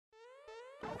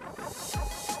Hey,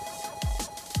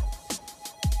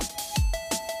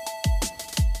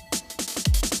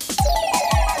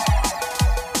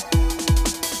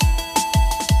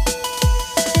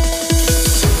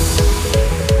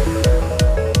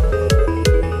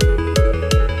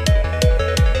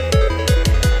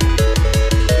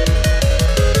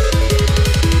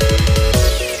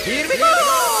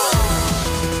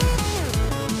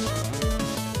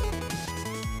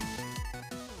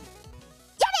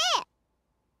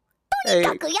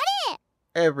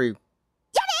 every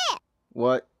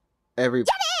what every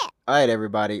all right,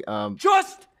 everybody.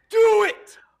 Just do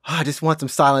it! I just want some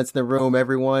silence in the room,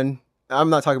 everyone. I'm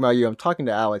not talking about you. I'm talking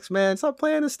to Alex. Man, stop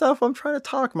playing this stuff. I'm trying to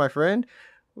talk, my friend.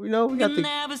 You know, we got the.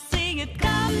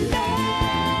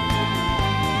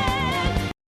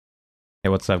 Hey,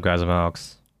 what's up, guys? I'm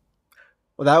Alex.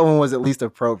 Well, that one was at least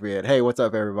appropriate. Hey, what's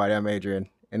up, everybody? I'm Adrian,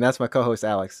 and that's my co-host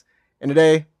Alex. And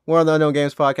today we're on the Unknown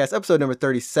Games Podcast, episode number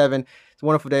 37. It's a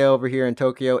wonderful day over here in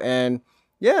Tokyo, and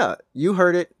yeah, you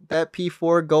heard it. That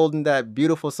P4 Golden, that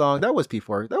beautiful song. That was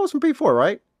P4. That was from P4,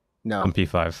 right? No. I'm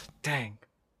P5. Dang.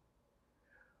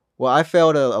 Well, I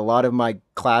failed a lot of my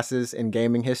classes in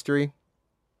gaming history,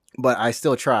 but I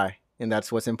still try, and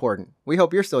that's what's important. We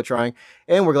hope you're still trying,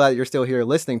 and we're glad that you're still here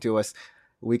listening to us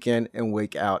week in and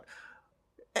week out.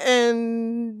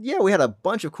 And yeah, we had a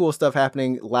bunch of cool stuff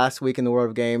happening last week in the world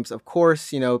of games. Of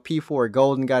course, you know, P4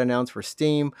 Golden got announced for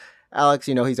Steam. Alex,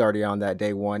 you know, he's already on that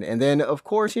day one. And then, of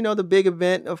course, you know, the big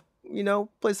event of, you know,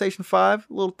 PlayStation 5,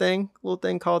 little thing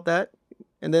called that.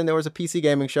 And then there was a PC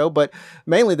gaming show, but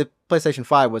mainly the PlayStation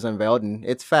 5 was unveiled, and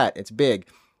it's fat, it's big,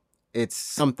 it's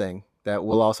something that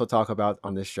we'll also talk about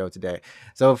on this show today.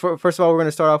 So first of all, we're going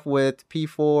to start off with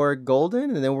P4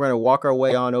 Golden, and then we're going to walk our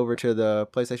way on over to the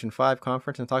PlayStation 5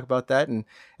 conference and talk about that and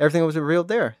everything that was revealed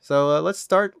there. So let's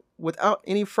start without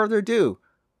any further ado.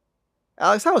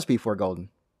 Alex, how was P4 Golden?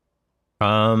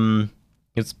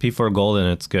 It's P4 Golden.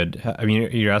 It's good. I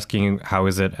mean, you're asking how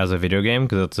is it as a video game,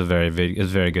 because it's a very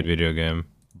good video game.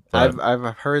 But I've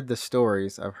heard the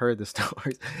stories.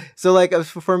 So like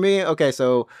for me, okay,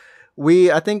 so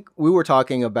I think we were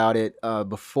talking about it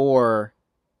before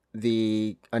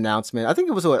the announcement. I think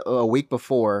it was a week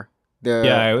before.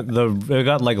 It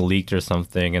got like leaked or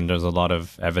something, and there's a lot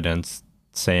of evidence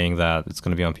saying that it's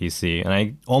going to be on PC, and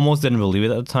I almost didn't believe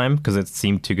it at the time because it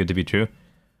seemed too good to be true.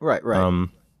 Right.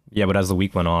 Yeah, but as the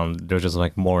week went on, there's just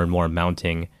like more and more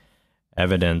mounting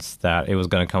evidence that it was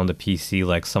going to come to PC.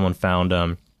 Like someone found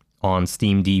on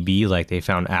SteamDB, like they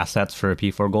found assets for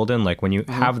P4 Golden. Like when you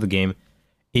have the game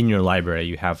in your library,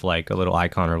 you have like a little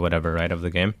icon or whatever, right, of the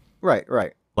game. Right.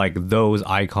 Like those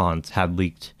icons had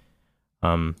leaked,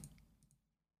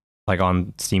 like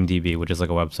on SteamDB, which is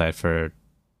like a website for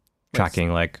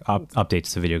tracking like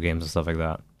updates to video games and stuff like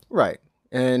that. Right.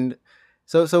 And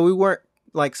so we weren't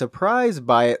like surprised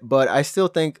by it, but I still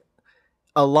think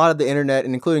a lot of the internet,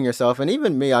 and including yourself and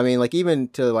even me, I mean, like even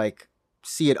to like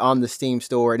see it on the Steam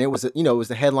store, and it was, you know, it was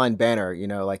the headline banner, you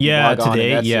know, like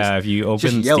today, if you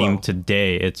open Steam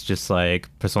today, it's just like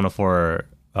Persona 4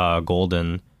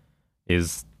 Golden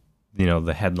is, you know,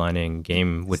 the headlining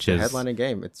game, which is headlining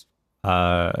game. It's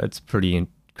pretty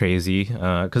crazy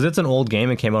because it's an old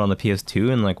game. It came out on the PS2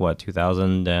 in like what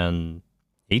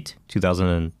 2008, 2000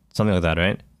 and something like that,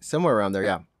 right? Somewhere around there,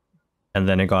 yeah. And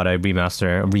then it got a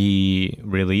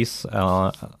re-release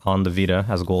on the Vita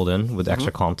as Golden with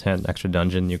extra content, extra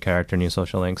dungeon, new character, new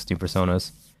social links, new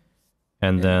personas.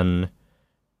 And then,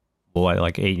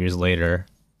 like 8 years later.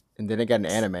 And then it got an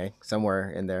anime somewhere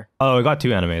in there. Oh, it got 2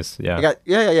 animes, yeah.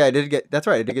 It did get, that's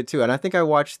right, it did get 2. And I think I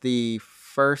watched the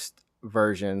first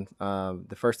version,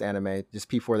 the first anime, just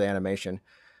P4 the animation.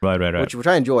 Right. Which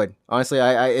I enjoyed. Honestly,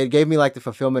 it gave me like the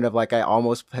fulfillment of like I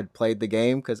almost had played the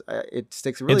game because it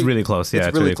sticks really. It's really close. Yeah,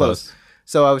 it's really close.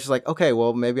 So I was just like, okay,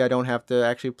 well maybe I don't have to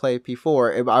actually play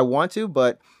P4. I want to,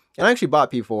 and I actually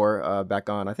bought P4 back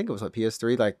on. I think it was like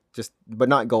PS3, but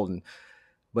not Golden.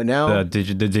 But now the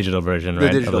digital version,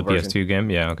 right, of the PS2 game.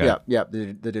 Yeah. Okay. Yeah,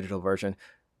 the digital version.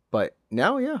 But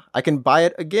now, yeah, I can buy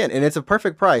it again, and it's a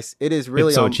perfect price. It is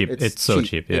really it's so cheap. It's so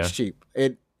cheap. Yeah, it's cheap.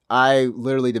 I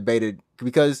literally debated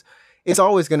because it's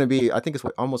always going to be. I think it's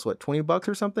almost $20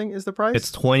 or something is the price.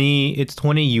 It's 20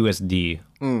 USD,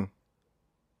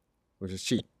 which is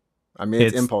cheap. I mean,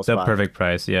 it's impulse the buy. Perfect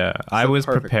price. Yeah, I was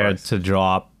prepared to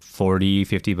drop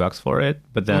 $40-$50 for it,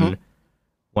 but then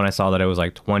when I saw that it was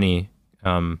like 20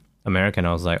 American,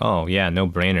 I was like, oh yeah, no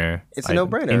brainer. It's a no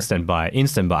brainer. Instant buy.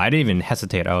 I didn't even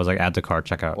hesitate. I was like, add to cart,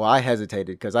 checkout. Well, I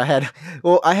hesitated because I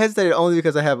hesitated only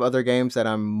because I have other games that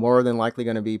I'm more than likely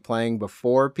going to be playing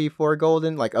before P4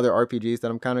 Golden, like other RPGs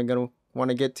that I'm kind of going to want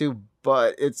to get to,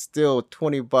 but it's still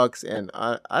 $20, and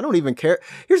I don't even care.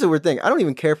 Here's the weird thing: I don't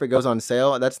even care if it goes on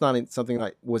sale. That's not something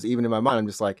that was even in my mind. I'm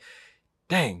just like,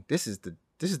 dang, this is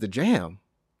the jam.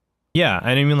 Yeah,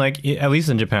 and I mean, like, at least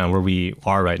in Japan, where we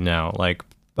are right now, like,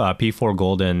 P4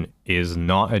 Golden is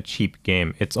not a cheap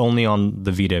game. It's only on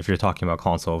the Vita if you're talking about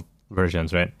console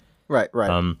versions, right? Right.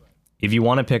 If you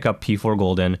want to pick up P4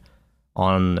 Golden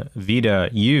on Vita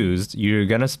used, you're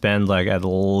gonna spend like at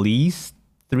least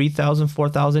 3,000,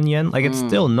 4,000 yen. Like, it's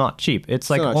still not cheap. It's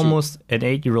like almost an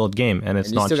 8-year-old game, and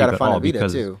it's not cheap at all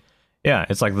because yeah,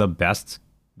 it's like the best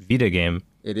Vita game.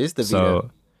 It is the Vita. So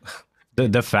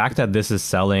the fact that this is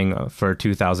selling for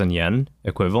 2,000 yen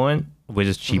equivalent, which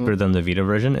is cheaper than the Vita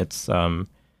version, it's a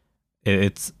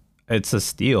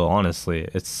steal. Honestly,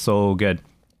 it's so good.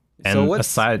 And so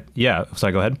sorry,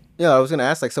 go ahead. Yeah, I was gonna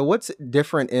ask, like, so what's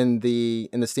different in the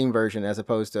Steam version as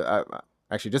opposed to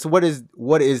actually just what is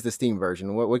the Steam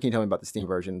version? What can you tell me about the Steam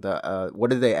version? What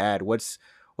did they add? What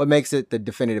makes it the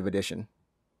definitive edition?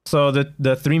 So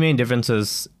the three main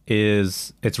differences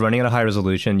is it's running at a high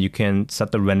resolution. You can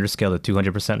set the render scale to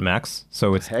 200% max,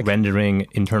 so it's rendering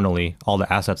internally all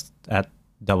the assets at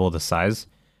double the size.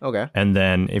 Okay. And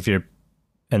then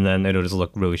it'll just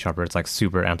look really sharper. It's like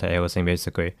super anti-aliasing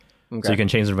basically. Okay. So you can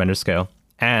change the render scale,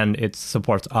 and it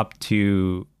supports up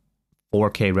to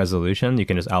 4K resolution. You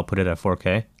can just output it at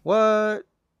 4K. What?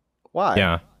 Why?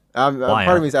 Yeah. Part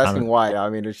of me is asking why. I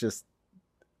mean, it's just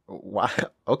why?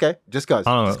 Okay, just cause.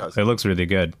 I don't know. It looks really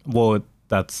good. Well,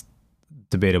 that's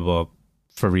debatable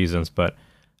for reasons, but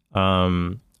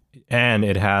and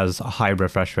it has a high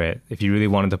refresh rate. If you really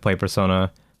wanted to play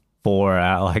Persona 4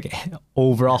 at like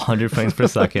over 100 frames per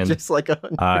second, just like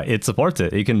 100. It supports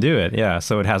it. You can do it. Yeah.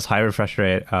 So it has high refresh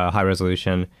rate, high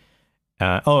resolution.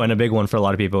 And a big one for a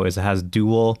lot of people is it has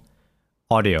dual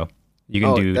audio. You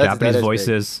can do Japanese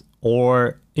voices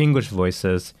or English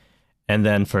voices. And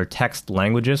then for text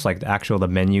languages, like the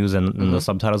menus and the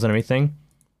subtitles and everything,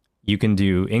 you can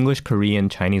do English, Korean,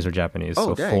 Chinese, or Japanese.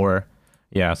 Oh, so dang.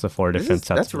 four different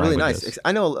sets. That's really languages. Nice.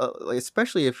 I know,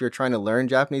 especially if you're trying to learn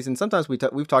Japanese, and sometimes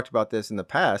we've talked about this in the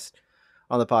past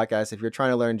on the podcast. If you're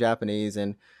trying to learn Japanese,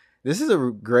 and this is a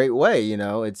great way,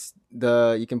 it's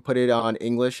you can put it on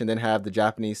English and then have the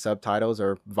Japanese subtitles,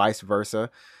 or vice versa,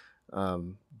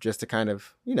 just to kind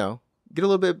of get a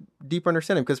little bit deeper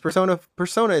understanding, because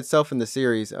Persona itself in the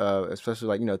series, especially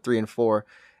like 3 and 4,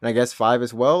 and I guess 5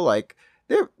 as well, like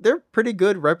they're pretty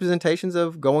good representations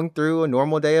of going through a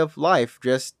normal day of life,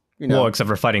 just well, except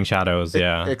for fighting shadows,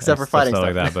 yeah, except for fighting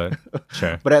stuff like that, but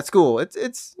sure. But at school,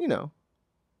 it's you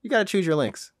gotta choose your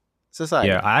links. Society.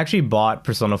 Yeah, I actually bought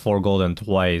Persona 4 Golden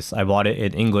twice. I bought it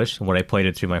in English when I played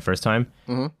it through my first time,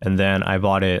 and then I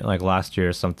bought it like last year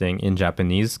or something in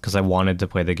Japanese because I wanted to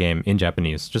play the game in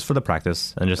Japanese just for the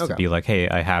practice and just to be like, hey,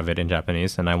 I have it in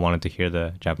Japanese, and I wanted to hear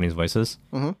the Japanese voices.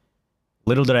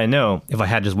 Little did I know, if I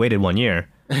had just waited 1 year,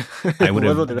 I would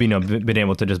have been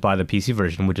able to just buy the PC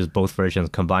version, which is both versions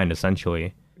combined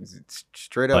essentially.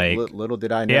 Straight up, like, little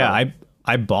did I know. Yeah,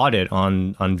 I bought it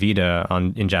on Vita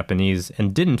in Japanese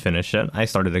and didn't finish it. I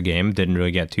started the game, didn't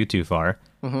really get too far.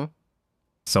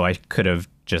 So I could have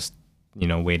just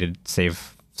waited,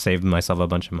 saved myself a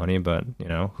bunch of money, but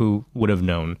who would have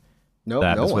known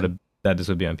that this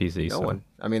would be on PC? No one.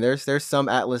 I mean, there's some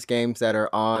Atlas games that are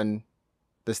on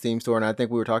the Steam store, and I think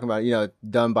we were talking about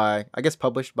done by, I guess,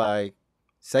 published by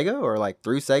Sega, or like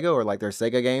through Sega, or like their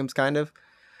Sega games kind of.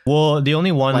 Well, the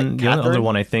only other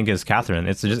one I think is Catherine.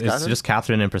 It's just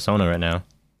Catherine and Persona right now.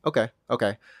 Okay.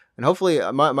 And hopefully,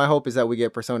 my hope is that we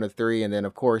get Persona 3, and then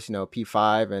of course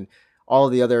P5 and all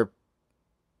the other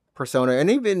Persona,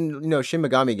 and even Shin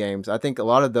Megami games. I think a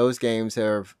lot of those games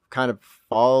have kind of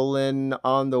fallen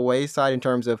on the wayside in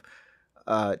terms of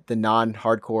the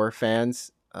non-hardcore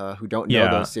fans who don't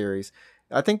know those series.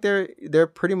 I think they're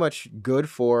pretty much good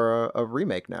for a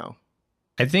remake now.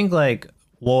 I think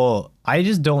well, I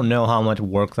just don't know how much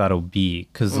work that'll be,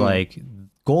 because like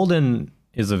Golden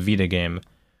is a Vita game,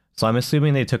 so I'm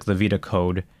assuming they took the Vita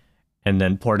code and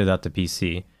then ported that to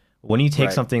PC. When you take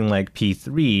something like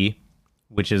P3,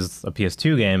 which is a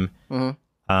PS2 game,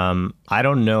 I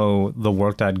don't know the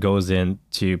work that goes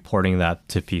into porting that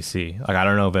to PC. Like, I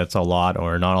don't know if it's a lot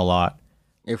or not a lot.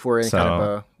 If we're in kind of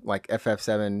a like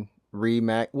FF7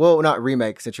 remake, well, not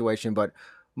remake situation, but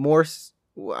more.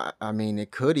 I mean, it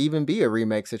could even be a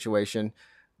remake situation,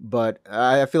 but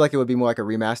I feel like it would be more like a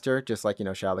remaster, just like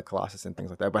Shadow of the Colossus and things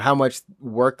like that. But how much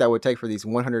work that would take for these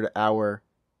 100-hour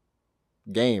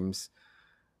games?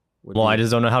 I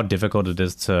just don't know how difficult it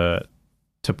is to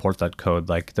port that code.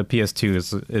 Like the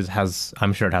PS2 has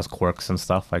I'm sure it has quirks and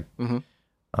stuff. Like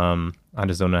I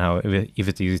just don't know how if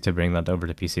it's easy to bring that over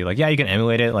to PC. Like, yeah, you can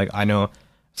emulate it. Like, I know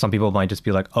some people might just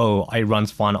be like, oh, it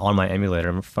runs fun on my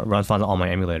emulator, runs fun on my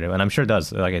emulator, and I'm sure it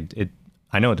does. Like,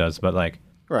 I know it does, but like,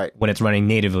 Right. when it's running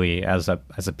natively as a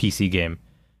PC game,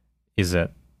 is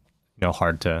it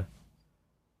hard to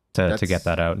get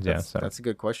that out? Yeah, so That's a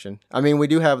good question. I mean, we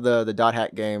do have the dot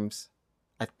hack games.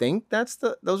 I think those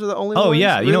are the only oh ones.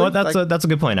 yeah, you really? know what? That's Like, that's a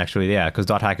good point actually. Yeah, because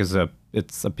Dot Hack is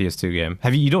it's a PS2 game.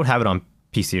 You don't have it on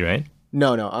PC, right?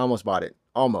 no, I almost bought it.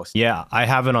 Almost. Yeah, I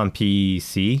have it on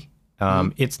PC.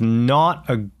 It's not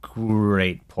a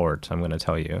great port, I'm gonna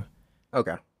tell you.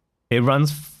 Okay. It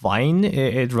runs fine.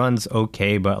 It runs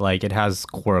okay, but like it has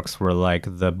quirks where like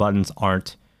the buttons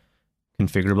aren't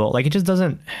configurable. Like it just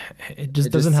doesn't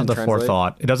just have the translate?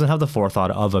 forethought. It doesn't have the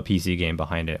forethought of a PC game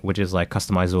behind it, which is like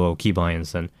customizable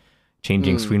keybinds and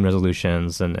changing screen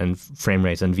resolutions and frame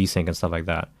rates and VSync and stuff like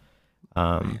that.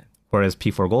 Whereas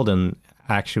P4 Golden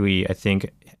actually, I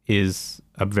think, is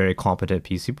a very competent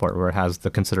PC port where it has the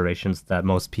considerations that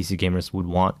most PC gamers would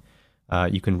want.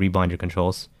 You can rebind your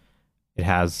controls. It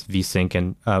has VSync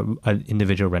and an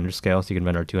individual render scale, so you can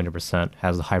render 200%.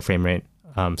 Has a high frame rate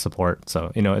support,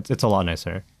 so it's a lot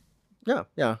nicer.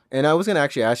 Yeah. And I was gonna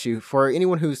actually ask you, for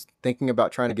anyone who's thinking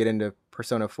about trying to get into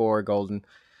Persona 4 Golden,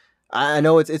 I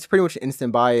know it's pretty much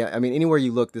instant buy. I mean, anywhere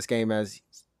you look, this game has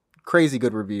crazy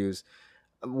good reviews.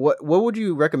 What would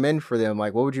you recommend for them?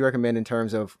 Like, what would you recommend in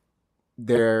terms of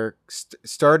their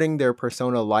starting their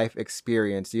Persona life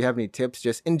experience? Do you have any tips,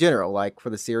 just in general, like for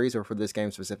the series or for this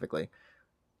game specifically?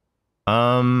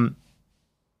 Um,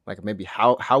 Like maybe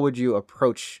how would you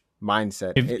approach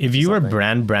mindset? if to you were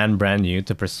something? brand new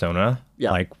to Persona,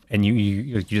 Yeah. like, and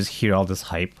you just hear all this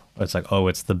hype, it's like, oh,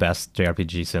 it's the best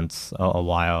JRPG since a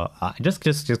while. Just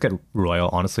get Royal.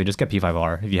 Honestly, just get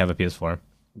P5R if you have a PS4.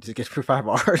 Just get for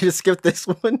 5R. Just skip this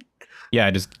one.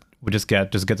 Yeah, just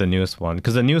get the newest one,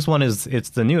 because the newest one it's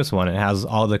the newest one. It has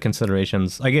all the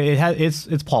considerations. Like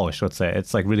it's polished. Let's say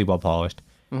it's like really well polished.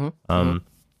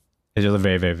 It's just a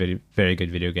very very very very good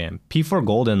video game. P4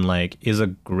 Golden like is a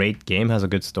great game, has a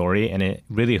good story, and it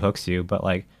really hooks you. But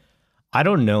like, I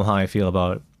don't know how I feel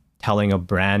about telling a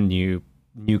brand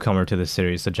newcomer to the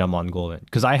series to jump on Golden,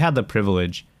 because I had the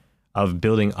privilege of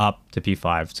building up to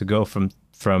P5 to go from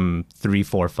 3,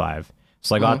 4, 5.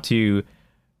 So I got to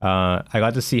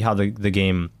see how the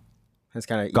game It's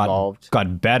kind of evolved.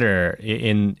 got better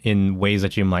in ways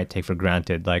that you might take for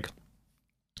granted. Like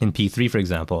in P3, for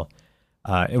example,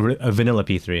 a vanilla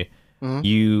P3,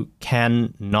 you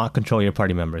can not control your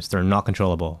party members. They're not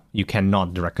controllable. You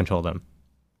cannot direct control them.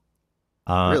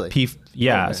 Really?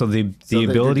 Yeah. Okay. So the So they're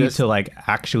ability just- to like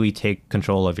actually take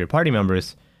control of your party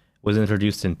members was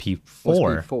introduced in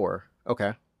P4. P4.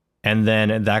 Okay. And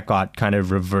then that got kind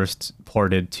of reversed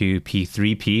ported to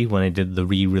P3P when they did the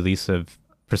re-release of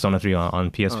Persona 3 on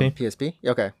PSP. PSP.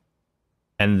 Okay.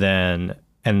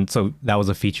 And so that was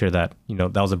a feature that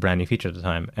that was a brand new feature at the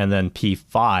time. And then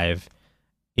P5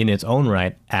 in its own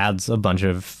right adds a bunch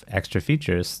of extra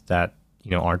features that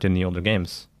aren't in the older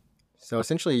games. So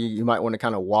essentially, you might want to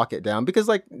kind of walk it down, because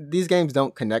like these games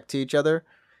don't connect to each other.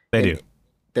 They And- do.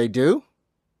 They do?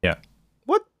 Yeah.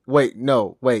 What? Wait,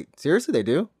 no. Wait. Seriously, they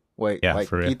do? Wait. Yeah, Like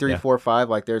for real, P3, yeah. 4, 5.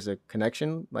 Like there's a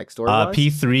connection, like story-wise.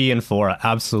 P3 and 4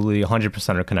 absolutely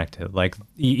 100% are connected. Like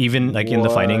even like in the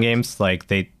fighting What? games, like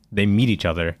they meet each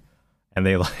other and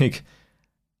they like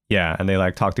and they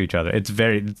like talk to each other. It's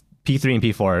very P3 and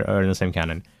P4 are in the same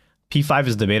canon. P5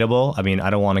 is debatable. I mean, I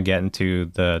don't want to get into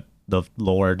the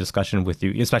lore discussion with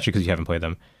you, especially because you haven't played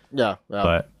them. Yeah.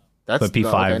 But that's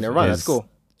P5 Okay, never mind. That's is- cool.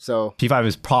 So P5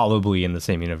 is probably in the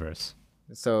same universe.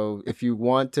 if you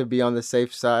want to be on the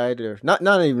safe side, or not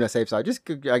even a safe side,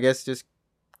 I guess just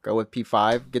go with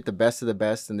P5, get the best of the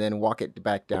best, and then walk it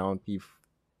back down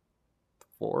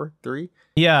P4, 3.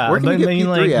 Yeah, Where can but you I get mean,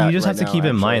 like, P3 at you just right have to now, keep in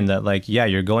actually? mind that, like, yeah,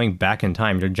 you're going back in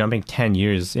time. You're jumping 10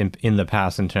 years in the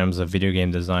past in terms of video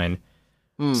game design.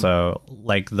 So,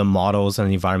 like, the models and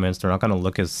the environments, they're not going to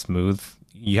look as smooth.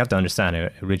 You have to understand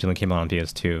it originally came out on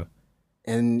PS2.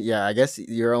 And yeah, I guess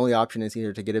your only option is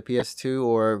either to get a PS2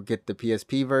 or get the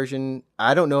PSP version.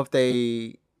 I don't know if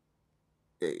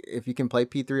you can play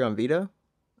P3 on Vita.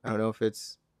 I don't know if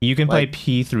it's You can play Like-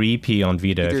 P3P on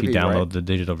Vita if you P3P, download right? the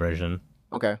digital version.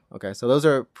 okay. So those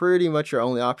are pretty much your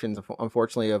only options,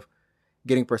 unfortunately, of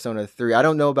getting Persona 3. I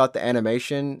don't know about the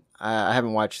animation. I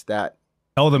haven't watched that.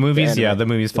 Oh, the movies? anime. Yeah, the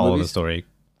movies The follow movies? the story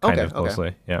kind Okay, of okay.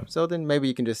 closely. Yeah. So then maybe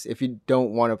you can just, if you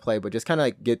don't want to play, but just kind of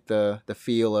like get the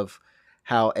feel of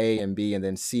how A and B and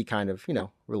then C kind of,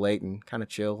 relate and kind of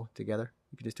chill together.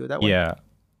 You can just do it that way. Yeah.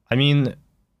 I mean,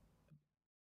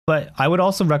 But I would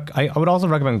also I would also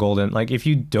recommend Golden. Like if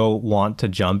you don't want to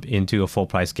jump into a full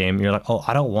price game, you're like, oh,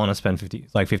 I don't want to spend 50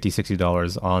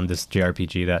 $60 on this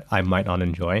JRPG that I might not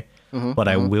enjoy, but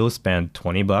I will spend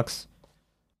 $20.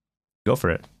 Go for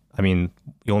it. I mean,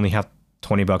 you only have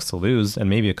 $20 to lose, and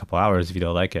maybe a couple hours if you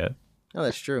don't like it. Oh,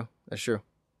 that's true. That's true.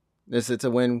 It's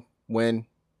a win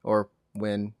or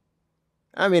win.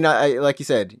 I mean, I like you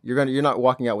said, you're not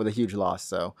walking out with a huge loss,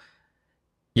 so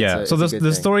yeah. So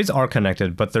the stories are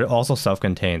connected, but they're also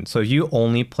self-contained. So if you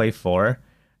only play 4,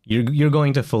 you're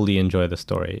going to fully enjoy the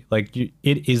story. Like it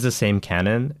is the same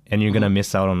canon, and you're gonna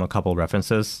miss out on a couple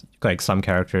references. Like some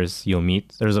characters you'll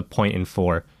meet. There's a point in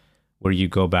 4 where you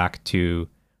go back to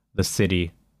the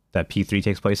city that P3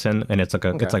 takes place in, and it's like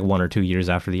it's like 1 or 2 years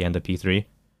after the end of P3.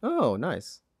 Oh,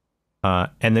 nice.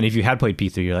 And then if you had played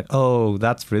P3, you're like, oh,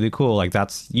 that's really cool. Like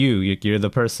that's you're the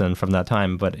person from that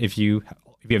time. But if you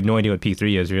have no idea what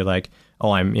P3 is, you're like,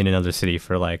 oh, I'm in another city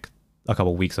for like a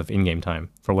couple weeks of in-game time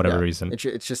for whatever reason.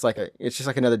 It's just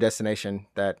like another destination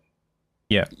that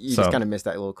you just kind of miss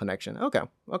that little connection. Okay.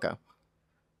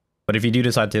 But if you do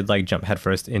decide to like jump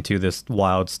headfirst into this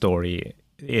wild story,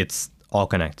 it's all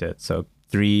connected. So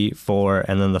 3, 4,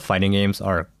 and then the fighting games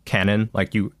are canon.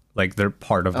 Like they're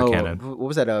part of the canon. What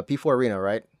was that? P4 Arena,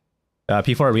 right?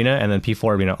 P4 Arena, and then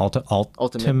P4 Arena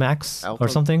Ultimax or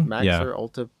something. Max or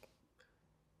Ulta.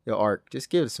 Yo, Ark, just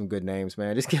give us some good names,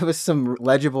 man. Just give us some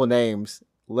legible names,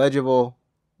 legible,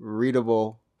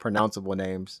 readable, pronounceable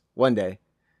names. One day.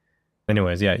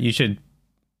 Anyways, yeah, you should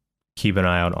keep an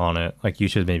eye out on it. Like you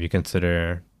should maybe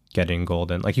consider getting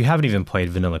Golden. Like you haven't even played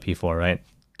Vanilla P4, right?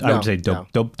 I would say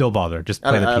don't bother. Just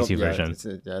play the PC version.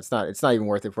 It's not even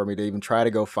worth it for me to even try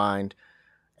to go find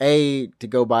A, to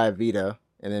go buy a Vita,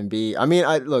 and then B. I mean,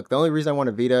 look. The only reason I want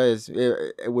a Vita is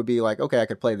it would be like, okay, I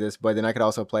could play this, but then I could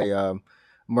also play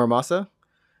Muramasa.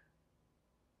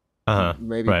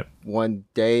 Maybe one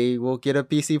day we'll get a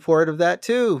PC port of that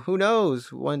too. Who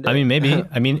knows? One day. I mean, maybe.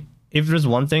 I mean, if there's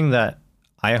one thing that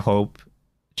I hope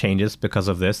changes because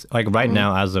of this, like right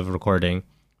now as of recording,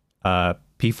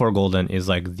 P4 Golden is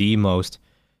like the most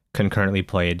concurrently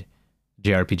played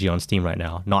JRPG on Steam right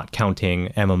now, not counting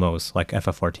MMOs like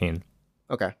FF14.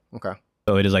 Okay.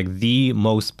 So it is like the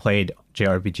most played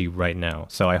JRPG right now.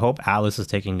 So I hope Atlus is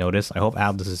taking notice. I hope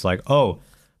Atlus is like, oh,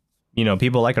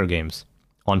 people like our games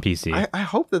on PC. I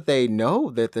hope that they know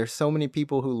that there's so many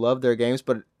people who love their games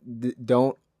but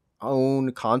don't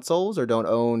own consoles or don't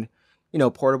own,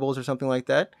 portables or something like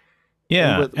that.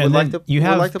 Yeah, and then you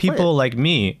have people like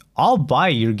me. I'll buy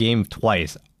your game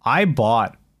twice. I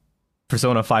bought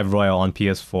Persona 5 Royal on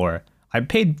PS4. I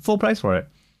paid full price for it.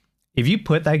 If you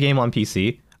put that game on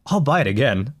PC, I'll buy it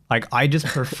again. Like I just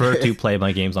prefer to play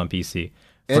my games on PC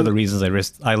for the reasons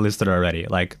I listed already,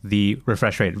 like the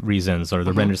refresh rate reasons or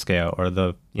the render scale or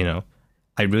the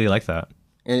I really like that.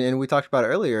 And we talked about it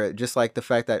earlier, just like the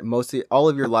fact that all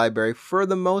of your library, for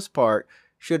the most part,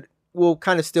 will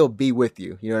kind of still be with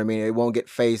you. You know what I mean? It won't get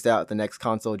phased out the next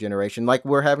console generation. Like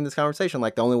we're having this conversation.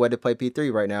 Like the only way to play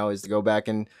P3 right now is to go back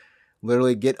and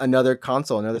literally get another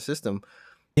console, another system.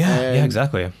 Yeah,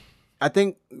 exactly. I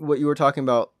think what you were talking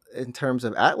about in terms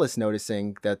of Atlus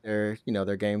noticing that their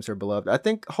games are beloved. I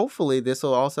think hopefully this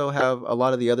will also have a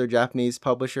lot of the other Japanese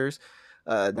publishers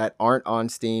that aren't on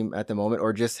Steam at the moment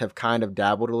or just have kind of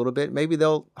dabbled a little bit. Maybe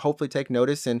they'll hopefully take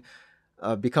notice and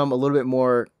become a little bit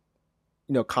more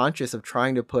conscious of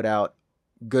trying to put out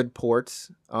good ports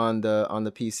on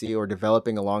the PC or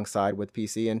developing alongside with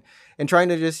PC and trying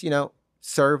to just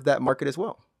serve that market as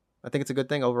well. I think it's a good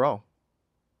thing overall.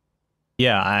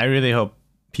 Yeah, I really hope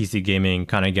PC gaming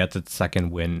kind of gets its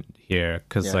second win here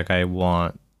because like I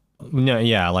want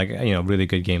really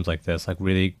good games like this, like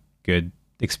really good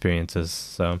experiences.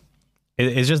 So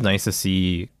it's just nice to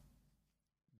see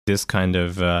this kind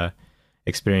of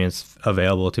experience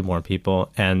available to more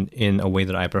people and in a way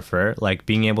that I prefer, like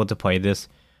being able to play this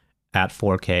at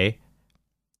 4K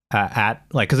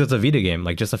because it's a Vita game,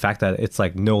 like just the fact that it's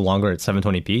like no longer at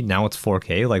 720p, now it's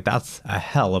 4K, like that's a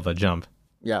hell of a jump.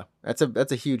 Yeah,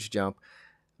 that's a huge jump.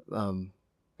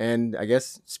 And I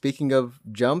guess speaking of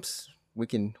jumps, we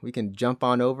can jump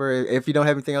on over. If you don't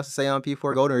have anything else to say on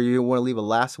P4 Golden, or you want to leave a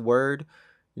last word,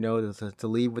 to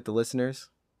leave with the listeners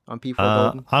on P4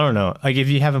 Golden? I don't know. Like if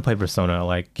you haven't played Persona,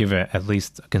 like give it at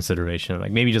least a consideration.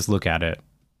 Like maybe just look at it.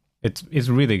 It's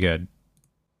really good.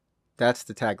 That's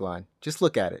the tagline. Just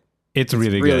look at it. It's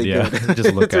really good. Yeah,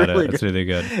 just look at it. It's really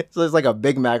good. So it's like a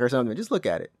Big Mac or something. Just look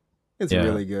at it. It's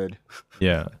really good.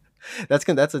 Yeah. That's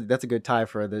a good tie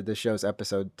for the show's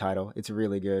episode title. It's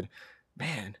really good,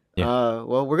 man. Yeah.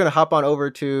 Well, we're gonna hop on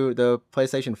over to the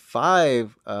PlayStation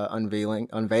 5 unveiling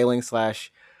 /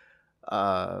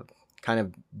 kind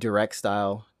of direct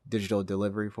style digital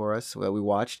delivery for us that we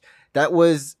watched. That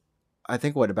was, I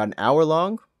think, what, about an hour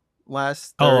long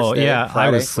last Oh Thursday, yeah, I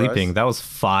Friday was for us. sleeping. That was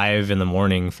 5 in the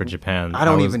morning for Japan. I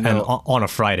don't was, even and know. on a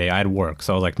Friday, I had work,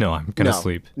 so I was like, no, I'm gonna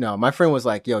sleep. No, my friend was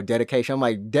like, "Yo, dedication." I'm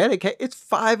like, "Dedicate? It's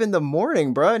 5 in the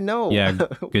morning, bro. No, Yeah,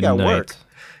 we good got night. work."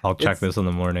 I'll check It's- this in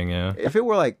the morning. Yeah. If it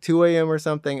were like 2 a.m. or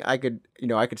something, I could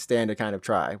stand to kind of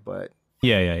try, but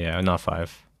Yeah. Not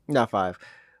 5. not 5.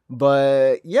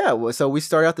 But yeah, so we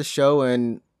started out the show,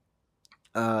 and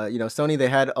Sony, they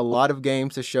had a lot of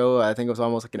games to show. I think it was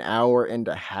almost like an hour and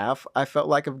a half, I felt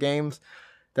like, of games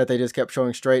that they just kept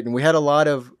showing straight. And we had a lot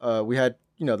of a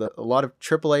lot of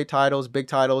AAA titles, big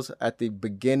titles at the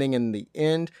beginning and the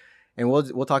end. And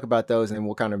we'll talk about those, and then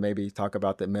we'll kind of maybe talk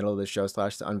about the middle of the show /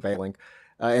 the unveiling.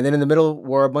 And then in the middle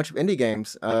were a bunch of indie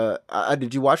games.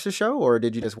 Did you watch the show, or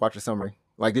did you just watch the summary?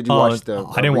 Like, did you watch the?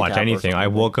 I didn't watch recap or anything. I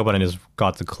something? woke up and I just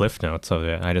got the cliff notes of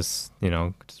it. I just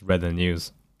just read the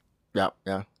news.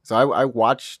 Yeah. So I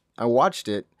watched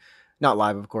it, not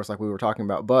live, of course, like we were talking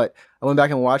about, but I went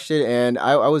back and watched it, and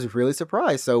I was really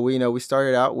surprised. So we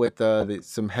started out with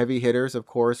some heavy hitters. Of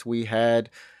course, we had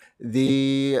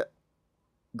the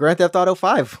Grand Theft Auto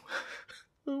 5.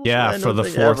 Yeah, for the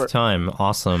 4th time.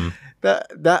 Awesome.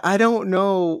 That I don't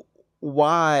know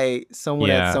why someone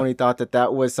at Sony thought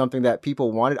that was something that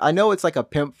people wanted. I know it's like a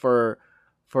pimp for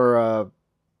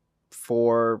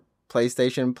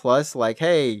PlayStation Plus. Like,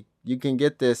 hey, you can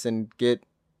get this and get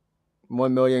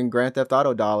 1 million Grand Theft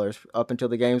Auto dollars up until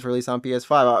the game's released on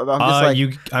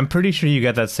PS5. I'm pretty sure you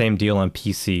get that same deal on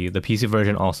PC. The PC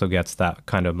version also gets that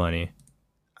kind of money.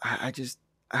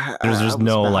 There's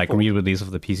no like re-release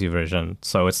of the PC version,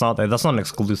 so that's not an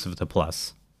exclusive to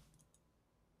Plus.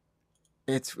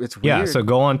 It's weird. Yeah, so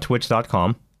go on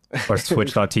twitch.com or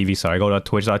twitch.tv. Sorry, go to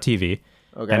twitch.tv.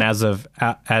 Okay. And as of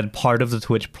add part of the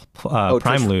Twitch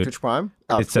Prime loot, Twitch Prime?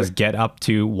 It says get up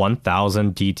to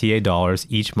 1,000 GTA dollars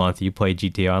each month you play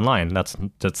GTA Online. That's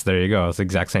there you go. It's the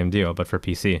exact same deal, but for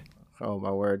PC. Oh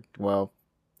my word! Well,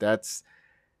 it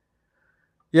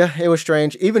was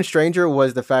strange. Even stranger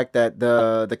was the fact that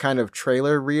the kind of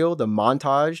trailer reel, the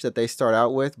montage that they start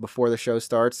out with before the show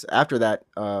starts, after that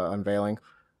unveiling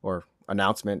or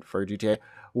announcement for GTA,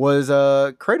 was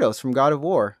Kratos from God of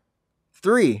War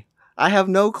 3. I have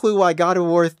no clue why God of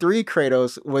War 3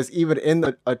 Kratos was even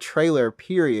in a trailer,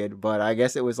 period. But I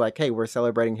guess it was like, hey, we're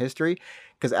celebrating history.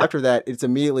 Because after that, it's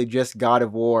immediately just God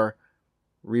of War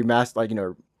remastered, like,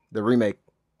 the remake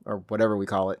or whatever we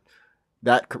call it.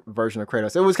 That version of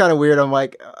Kratos. It was kind of weird. I'm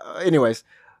like, anyways.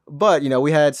 But,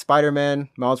 we had Spider-Man,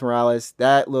 Miles Morales.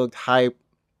 That looked hype.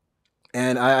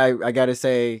 And I got to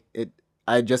say,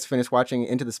 I just finished watching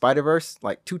Into the Spider-Verse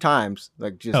like 2 times.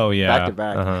 Like, just back to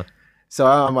back. Uh-huh. So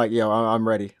I'm like, I'm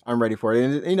ready. I'm ready for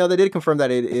it. And, they did confirm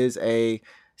that it is a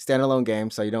standalone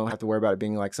game, so you don't have to worry about it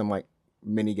being like some like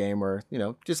mini game or,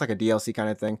 just like a DLC kind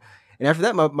of thing. And after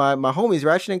that, my homies,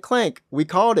 Ratchet and Clank, we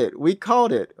called it.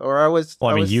 Or I was...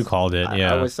 Well, you called it,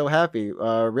 yeah. I was so happy.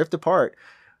 Rift Apart,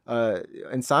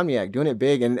 Insomniac, doing it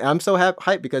big. And I'm so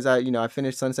hyped because I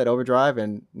finished Sunset Overdrive,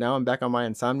 and now I'm back on my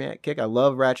Insomniac kick. I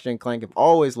love Ratchet and Clank. I've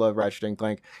always loved Ratchet and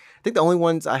Clank. I think the only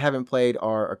ones I haven't played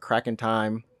are A Crack in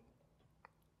Time.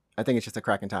 I think it's just A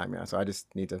Crack in Time, yeah. So I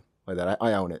just need to play that.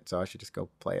 I own it, so I should just go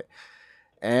play it.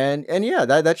 And yeah,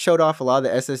 that showed off a lot of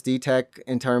the SSD tech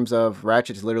in terms of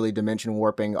Ratchet's literally dimension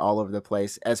warping all over the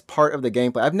place as part of the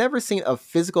gameplay. I've never seen a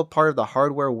physical part of the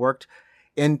hardware worked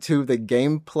into the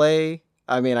gameplay.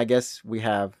 I mean, I guess we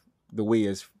have the Wii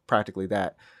is practically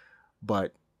that,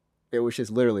 but it was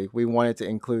just literally, we wanted to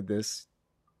include this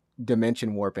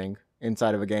dimension warping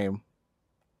inside of a game.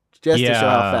 Just to show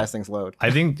how fast things load.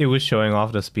 I think it was showing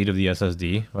off the speed of the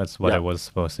SSD. That's what it was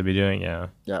supposed to be doing, yeah.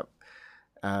 Yep.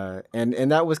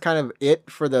 And that was kind of it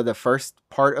for the first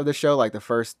part of the show, like the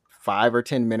first 5 or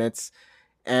 10 minutes.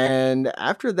 And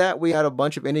after that, we had a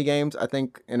bunch of indie games, I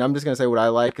think. And I'm just going to say what I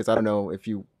like, because I don't know if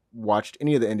you watched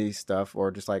any of the indie stuff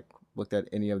or just like looked at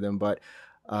any of them. But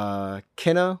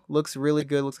Kena looks really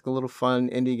good. Looks like a little fun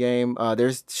indie game.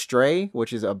 There's Stray,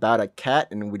 which is about a cat,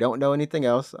 and we don't know anything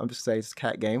else. I'm just saying it's a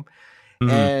cat game. Mm-hmm.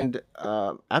 And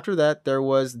after that, there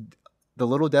was The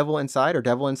Little Devil Inside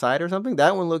or something.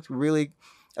 That one looked really...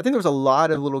 I think there was a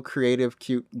lot of little creative,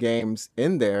 cute games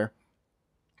in there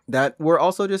that were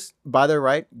also just, by their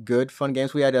right, good, fun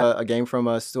games. We had a game from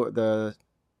the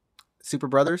Super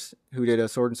Brothers, who did a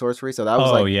Sword and Sorcery. So that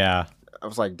was yeah. I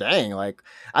was like, dang, like,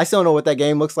 I still don't know what that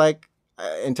game looks like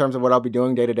in terms of what I'll be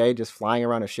doing day to day, just flying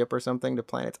around a ship or something to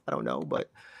planets. I don't know,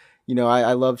 but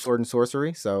I love Sword and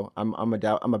Sorcery, so I'm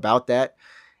about that.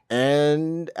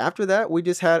 And after that, we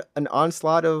just had an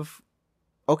onslaught of,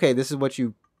 okay, this is what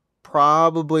you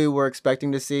probably were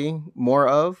expecting to see more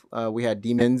of. We had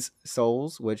Demon's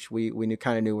Souls, which we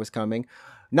kind of knew was coming.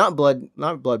 Not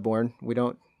Bloodborne. We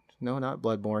don't. No, not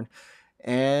Bloodborne.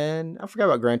 And I forgot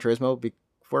about Gran Turismo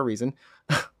for a reason.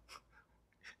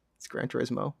 It's Gran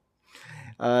Turismo.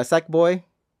 Sackboy.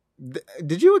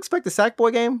 Did you expect the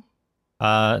Sackboy game?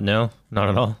 No, not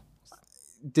at all.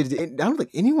 I don't think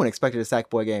anyone expected a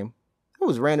Sackboy game. It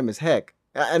was random as heck.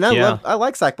 And I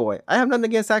like Sackboy. I have nothing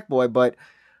against Sackboy, but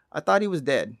I thought he was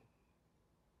dead.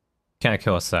 Can't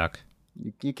kill a sack.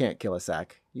 You can't kill a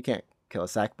sack. You can't kill a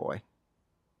Sackboy.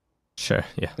 Sure,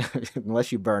 yeah.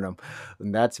 Unless you burn them.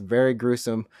 And that's very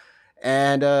gruesome.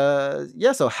 And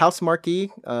so House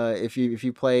Marquee, if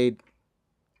you played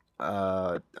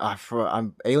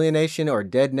I'm Alien Nation or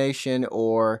Dead Nation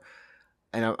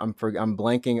and I'm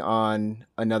blanking on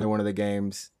another one of the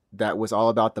games that was all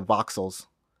about the voxels.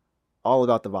 All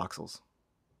about the voxels.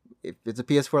 It's a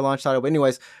PS4 launch title. But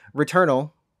anyways,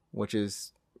 Returnal, which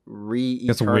is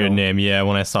Re-Eternal. It's a weird name. Yeah,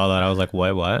 when I saw that, I was like,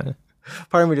 what?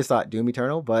 Part of me just thought Doom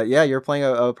Eternal. But yeah, you're playing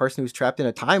a person who's trapped in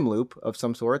a time loop of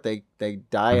some sort. They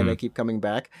die and they keep coming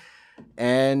back.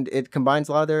 And it combines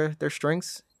a lot of their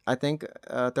strengths. I think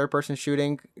third-person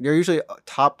shooting. They're usually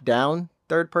top-down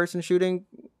third-person shooting.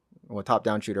 Well,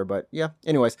 top-down shooter, but yeah.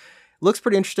 Anyways, looks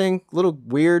pretty interesting. A little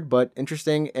weird, but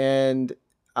interesting. And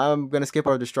I'm going to skip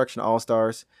over Destruction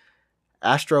All-Stars.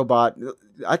 Astrobot.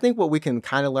 I think what we can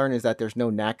kind of learn is that there's no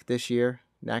Knack this year.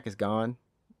 Knack is gone.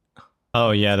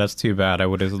 Oh, yeah, that's too bad. I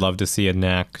would have loved to see a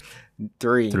Knack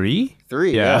 3. 3?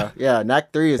 3, yeah.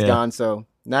 Knack 3 is gone, so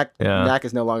Knack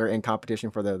is no longer in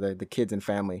competition for the kids and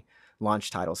family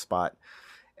launch title spot.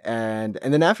 And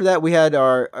then after that, we had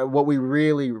our what we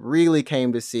really, really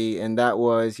came to see, and that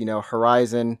was,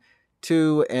 Horizon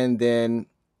 2, and then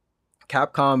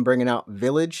Capcom bringing out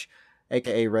Village,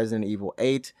 aka Resident Evil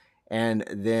 8, and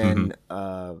then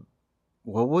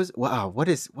what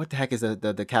the heck is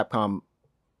the Capcom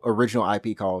original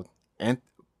IP called?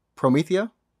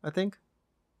 Promethea, I think.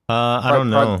 I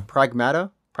don't know.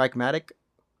 Pragmatic.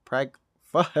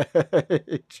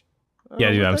 Fudge.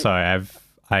 Yeah, dude, I'm sorry.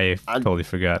 I totally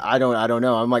forgot. I don't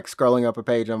know. I'm like scrolling up a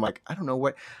page and I'm like, I don't know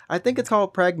what. I think it's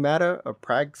called Pragmata or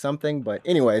Prag something. But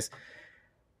anyways,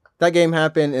 that game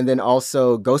happened, and then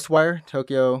also Ghostwire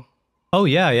Tokyo. Oh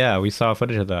yeah, we saw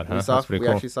footage of that. Huh? That's pretty cool.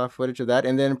 We actually saw footage of that,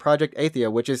 and then Project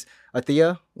Athea,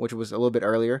 which was a little bit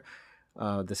earlier.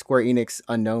 The Square Enix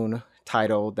unknown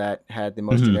title that had the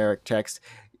most generic text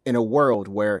in a world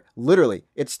where literally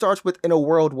it starts with "in a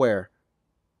world where."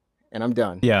 And I'm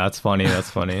done. Yeah, that's funny.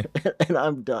 And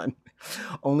I'm done.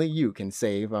 Only you can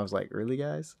save. I was like, really,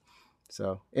 guys?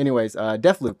 So, anyways,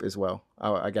 Deathloop as well.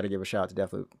 I got to give a shout out to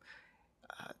Deathloop.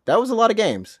 That was a lot of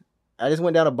games. I just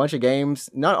went down a bunch of games.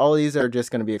 Not all of these are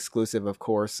just going to be exclusive, of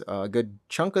course. A good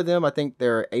chunk of them. I think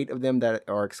there are 8 of them that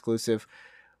are exclusive.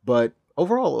 But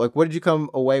overall, like, what did you come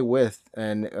away with?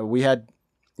 And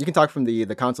you can talk from the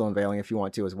console unveiling if you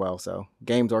want to as well. So,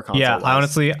 games or console. Yeah,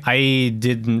 honestly,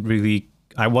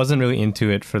 I wasn't really into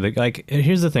it for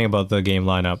here's the thing about the game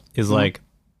lineup is like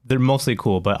they're mostly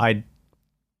cool, but I'm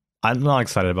not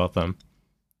excited about them.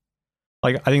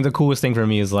 Like, I think the coolest thing for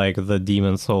me is like the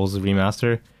Demon's Souls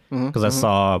remaster, because I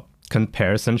saw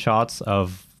comparison shots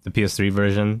of the PS3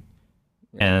 version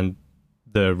and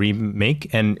the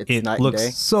remake, and it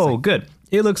looks so good.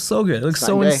 It looks so good. It looks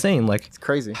so insane. Like, it's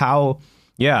crazy how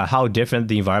different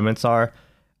the environments are.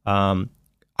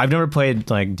 I've never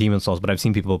played like Demon's Souls, but I've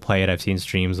seen people play it. I've seen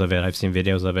streams of it. I've seen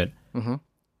videos of it.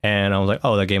 And I was like,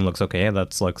 oh, that game looks okay.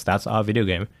 That's a video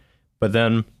game. But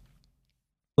then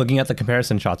looking at the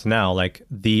comparison shots now, like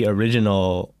the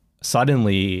original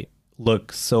suddenly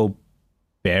looks so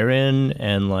barren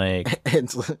and like and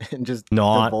just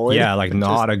not devoid.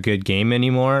 Not a good game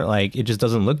anymore. Like, it just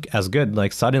doesn't look as good.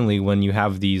 Like, suddenly when you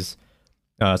have these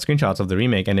screenshots of the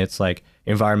remake and it's like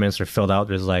environments are filled out,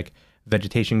 there's like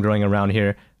vegetation growing around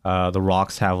here. The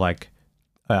rocks have like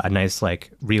a nice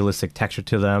like realistic texture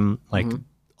to them. Like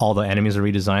all the enemies are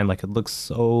redesigned. Like, it looks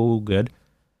so good.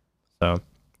 So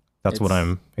that's what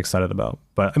I'm excited about.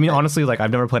 But I mean, honestly, like, I've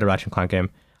never played a Ratchet and Clank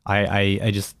game. I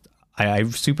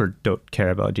super don't care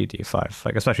about GTA 5.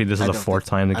 Like, especially this is the 4th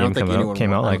time the game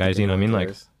came out. Like, you know what I mean?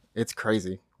 Like, it's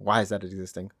crazy. Why is that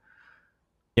existing?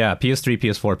 Yeah, PS3,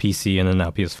 PS4, PC, and then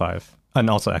now PS5, and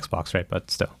also Xbox, right?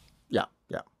 But still. Yeah.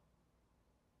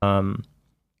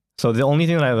 So the only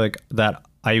thing that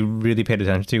I really paid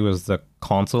attention to was the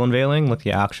console unveiling, like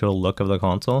the actual look of the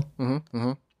console.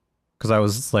 Because I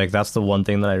was like, that's the one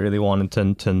thing that I really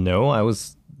wanted to know. I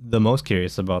was the most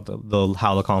curious about the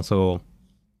how the console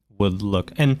would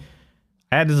look. And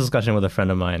I had this discussion with a friend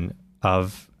of mine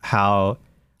of how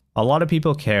a lot of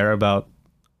people care about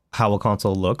how a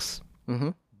console looks. Mm-hmm.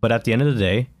 But at the end of the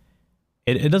day,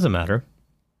 it doesn't matter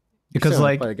because You're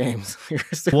like play the games. You're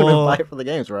still well, gonna fight for the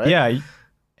games, right? yeah,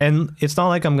 and it's not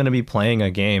like I'm gonna be playing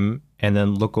a game and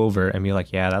then look over and be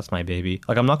like, yeah, that's my baby.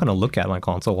 Like I'm not gonna look at my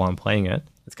console while I'm playing it.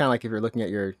 It's kind of like if you're looking at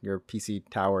your PC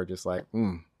tower, just like,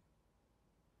 and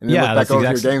then Yeah, look back over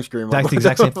to your game screen. that's the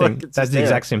exact same thing. Like, it's That's just the there.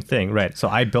 exact same thing, right? So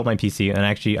I built my PC and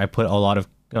actually I put a lot of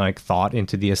like thought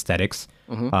into the aesthetics.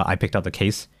 Mm-hmm. I picked out the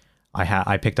case.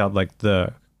 I picked out like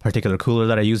the particular cooler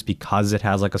that I use because it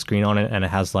has like a screen on it and it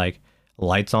has like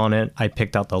lights on it. I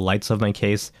picked out the lights of my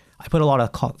case. I put a lot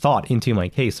of thought into my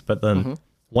case, but then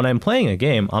when I'm playing a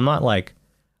game, I'm not like,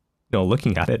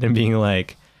 looking at it and being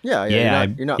like, Yeah,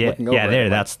 you're not looking over. yeah, there,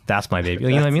 it, like, that's my baby. You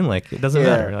know what I mean? Like it doesn't Yeah.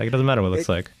 matter. Like it doesn't matter what it looks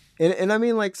like. and I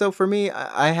mean, like, so for me,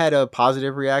 I had a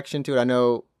positive reaction to it. I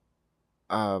know,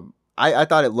 I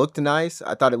thought it looked nice.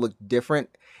 I thought it looked different.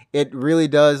 It really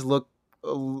does look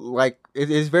like it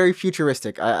is very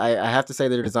futuristic. I have to say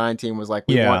that the design team was like,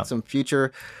 we Yeah. want some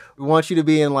future. We want you to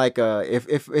be in like a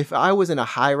if I was in a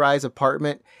high rise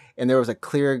apartment and there was a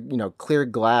clear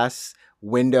glass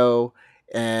window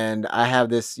and I have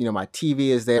this, my TV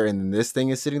is there and this thing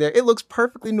is sitting there. It looks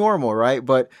perfectly normal, right?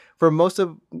 But for most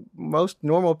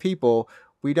normal people,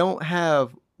 we don't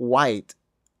have white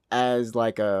as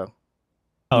like a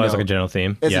Oh, it's like a general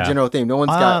theme. it's Yeah. a general theme. No one's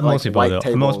got like most people white do.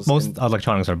 tables. Most and-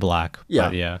 electronics are black. Yeah.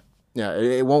 But yeah. yeah,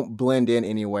 it won't blend in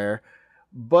anywhere.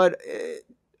 But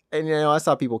and I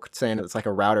saw people saying it's like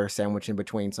a router sandwich in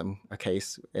between a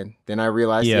case, and then I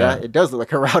realized, Yeah. it does look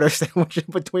like a router sandwich in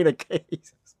between a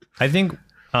case. I think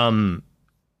a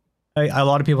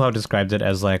lot of people have described it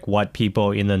as like what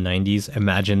people in the 90s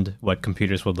imagined what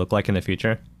computers would look like in the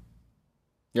future.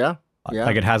 Yeah, yeah,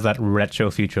 Like it has that retro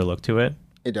future look to it.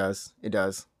 it does. It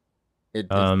does. It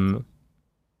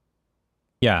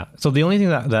Yeah. So the only thing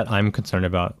that I'm concerned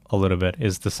about a little bit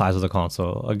is the size of the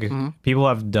console. Like people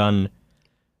have done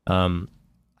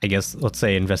I guess let's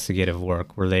say investigative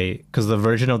work where because the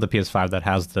version of the PS5 that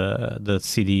has the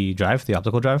CD drive, the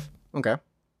optical drive. okay.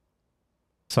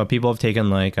 So people have taken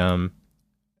like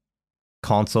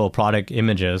console product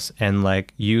images and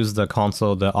like used the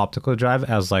optical drive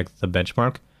as like the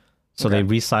benchmark. So Okay.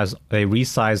 they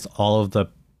resized all of the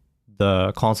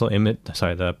the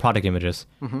product images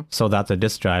so that the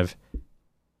disk drive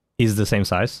is the same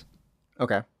size.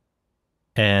 Okay.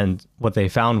 And what they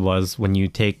found was when you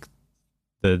take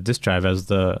the disk drive as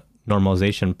the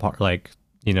normalization part,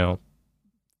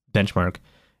 benchmark,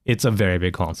 it's a very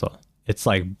big console. It's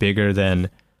like bigger than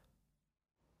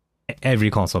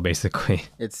every console basically.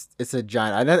 It's a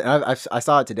giant. I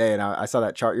saw it today, and I saw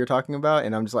that chart you're talking about,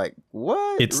 and I'm just like,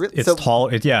 what? It's So- tall.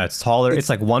 It's taller. It's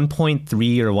like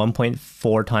 1.3 or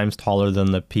 1.4 times taller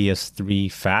than the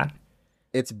PS3 Fat.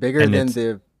 It's bigger And than it's-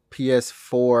 the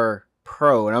PS4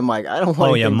 Pro, and I'm like, I don't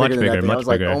want Oh, yeah, anything much bigger than that bigger, thing. I much was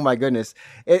like, bigger. oh my goodness.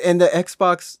 And the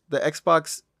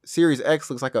Xbox Series X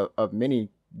looks like a mini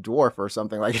dwarf or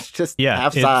something. Like it's just Yeah,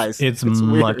 half size. It's weird.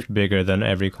 much bigger than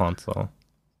every console.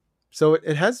 So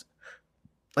it has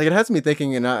me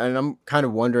thinking, and I'm kind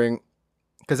of wondering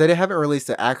because they haven't released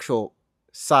the actual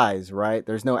size, right?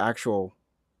 There's no actual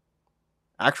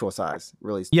size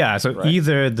released. Yeah, so right?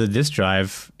 either the disk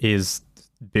drive is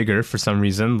bigger for some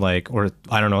reason, or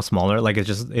I don't know, smaller. Like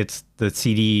it's the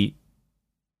CD,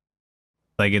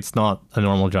 like it's not a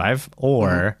normal drive,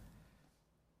 or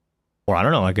I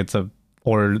don't know, like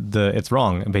it's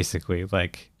wrong basically.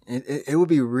 Like It would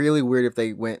be really weird if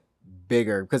they went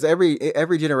bigger because every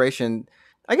generation,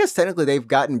 I guess technically they've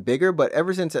gotten bigger, but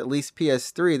ever since at least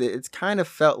PS3, it's kind of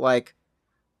felt like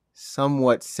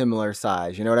somewhat similar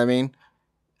size. You know what I mean?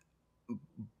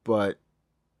 But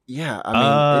yeah, I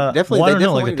mean, it definitely. well, I they don't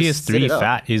know. definitely Like the need to sit PS3 it up.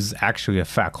 Fat is actually a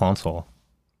fat console.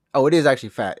 Oh, it is actually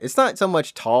fat. It's not so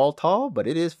much tall, but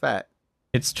it is fat.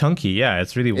 It's chunky. Yeah,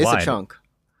 it's really It's wide. a chunk.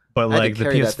 But I had to like the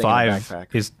carry that thing in a PS5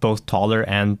 backpack. is both taller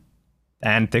and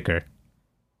thicker.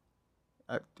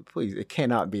 Please, it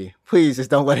cannot be. Please, just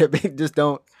don't let it be. Just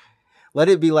don't let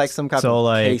it be like some kind So, of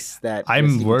like, case that just you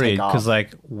I'm can worried take because off.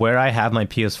 like where I have my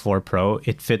PS4 Pro,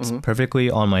 it fits perfectly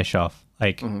on my shelf.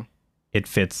 Like it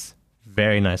fits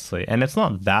very nicely, and it's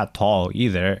not that tall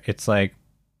either. It's like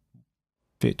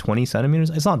 20 centimeters.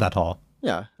 It's not that tall.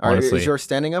 Yeah. Honestly. Is yours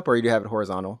standing up or you do have it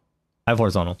horizontal? I have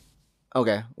horizontal.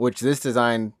 Okay. Which this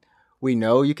design, we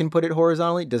know you can put it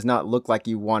horizontally. Does not look like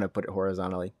you want to put it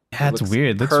horizontally. Yeah, It it's looks weird.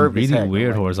 It looks curved as really heck. I'm weird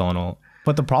like, horizontal.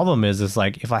 But the problem is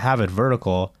like if I have it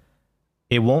vertical,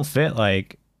 it won't fit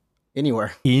like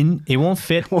anywhere. it won't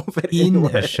fit It won't fit in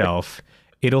anywhere. a shelf.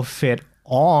 It'll fit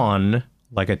on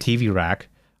like a TV rack,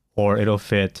 or it'll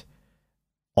fit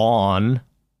on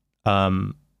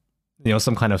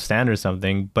some kind of stand or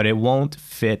something, but it won't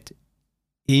fit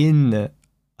in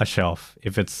a shelf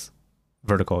if it's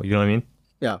vertical. You know what I mean?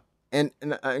 Yeah. And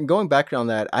going back on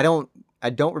that, I don't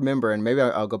remember, and maybe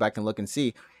I'll go back and look and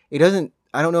see. It doesn't.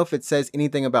 I don't know if it says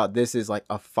anything about this is like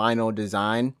a final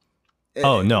design.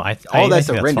 Oh no, all I that's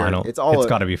think a render. final. It's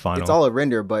got to be final. It's all a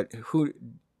render, but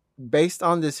based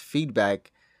on this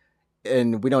feedback,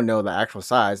 and we don't know the actual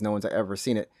size. No one's ever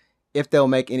seen it. If they'll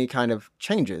make any kind of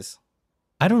changes.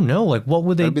 I don't know. Like, what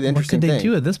would they? That'd be the What could interesting they thing.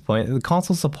 do at this point? The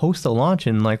console's supposed to launch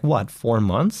in like what, 4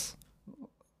 months?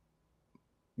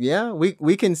 Yeah, we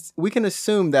can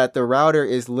assume that the router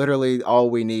is literally all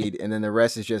we need, and then the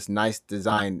rest is just nice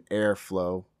design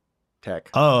airflow tech.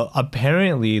 Oh,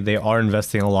 apparently they are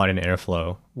investing a lot in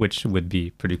airflow, which would be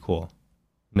pretty cool.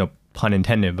 No pun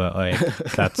intended, but like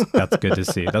that's good to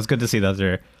see. That's good to see that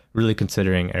they're really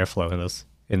considering airflow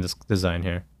in this design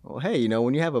here. Well, hey,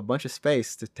 when you have a bunch of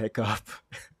space to take up,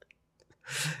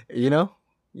 you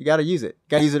got to use it.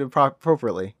 Got to use it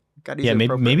appropriately. Yeah,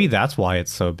 maybe that's why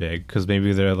it's so big, because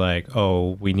maybe they're like,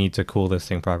 oh, we need to cool this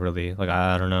thing properly. Like,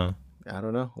 I don't know. I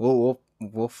don't know.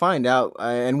 We'll find out,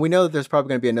 and we know that there's probably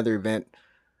going to be another event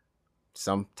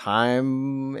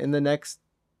sometime in the next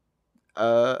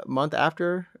month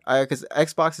after, because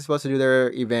Xbox is supposed to do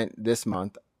their event this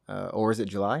month, or is it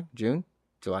July, June?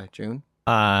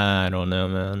 I don't know,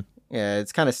 man. Yeah,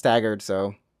 it's kind of staggered,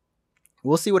 so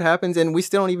we'll see what happens, and we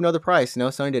still don't even know the price. No,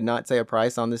 Sony did not say a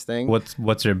price on this thing.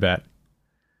 What's your bet?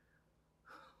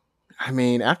 I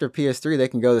mean, after PS3, they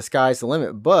can go the sky's the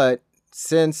limit, but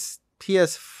since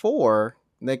PS4,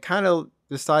 they kind of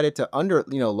decided to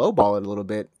lowball it a little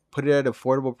bit, put it at an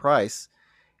affordable price,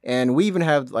 and we even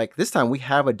have this time we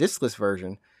have a discless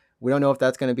version. We don't know if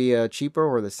that's going to be a cheaper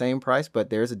or the same price, but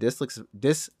there's a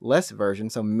discless version.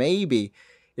 So maybe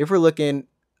if we're looking,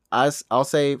 I'll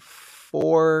say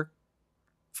 $449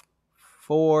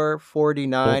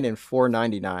 and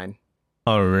 $499.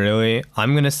 Oh, really?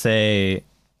 I'm gonna say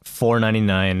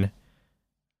 $499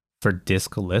 for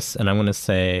discless, and I'm gonna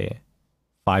say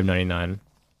 $599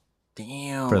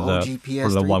 Damn, for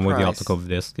the one with the optical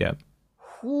disc. Yeah.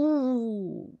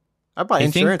 Ooh. I bought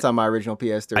insurance on my original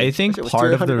PS3. I think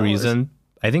part of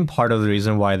the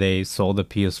reason why they sold the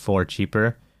PS4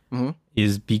 cheaper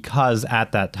is because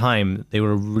at that time they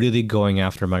were really going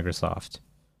after Microsoft.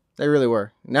 They really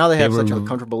were. Now they have such a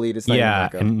comfortable lead. It's not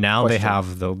and now question. They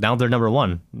have now they're number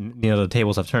one. The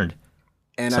tables have turned.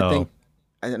 And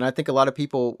I think a lot of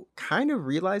people kind of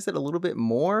realize it a little bit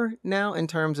more now in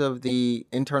terms of the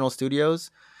internal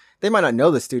studios. They might not know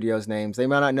the studios' names. They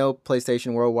might not know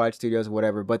PlayStation Worldwide Studios or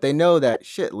whatever, but they know that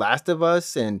Last of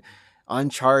Us and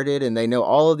Uncharted, and they know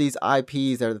all of these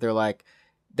IPs they're like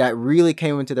that really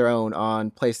came into their own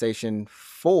on PlayStation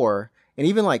 4, and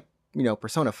even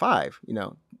Persona 5.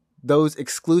 Those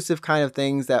exclusive kind of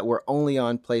things that were only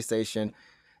on PlayStation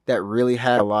that really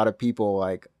had a lot of people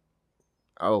like,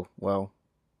 oh, well,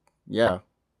 yeah,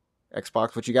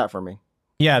 Xbox, what you got for me?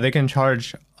 Yeah, they can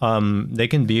charge, they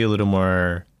can be a little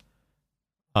more,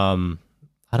 I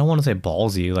don't want to say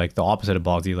ballsy, like the opposite of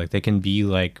ballsy. Like they can be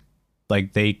like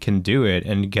they can do it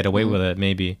and get away with it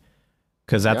maybe.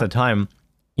 Because at the time,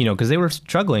 because they were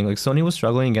struggling, like Sony was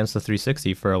struggling against the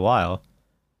 360 for a while.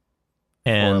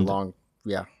 And for a long,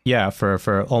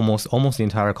 for almost the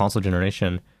entire console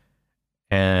generation.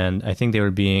 And I think they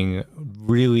were being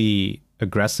really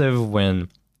aggressive when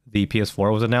the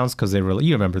PS4 was announced, because they were,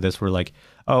 you remember this, were like,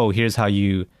 oh, here's how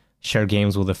you share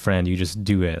games with a friend, you just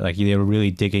do it. Like they were really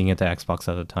digging into Xbox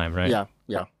at the time, right?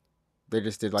 Yeah. They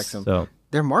just did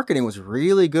their marketing was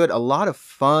really good. A lot of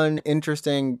fun,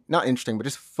 not interesting, but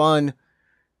just fun,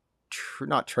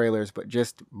 not trailers, but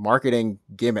just marketing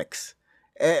gimmicks.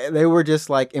 They were just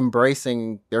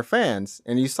embracing their fans,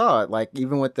 and you saw it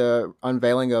even with the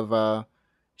unveiling of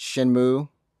Shenmue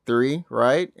 3,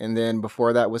 right? And then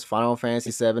before that was Final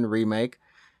Fantasy 7 Remake.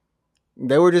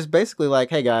 They were just basically like,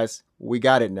 hey guys, we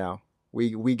got it now.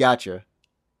 We got you.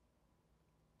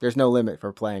 There's no limit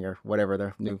for playing, or whatever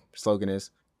their new slogan is.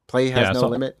 Play has no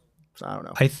limit. So I don't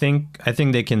know. I think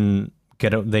they can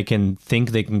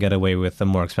think they can get away with a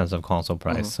more expensive console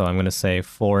price. So I'm going to say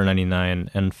 $499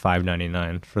 and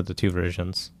 $599 for the two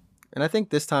versions. And I think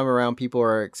this time around people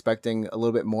are expecting a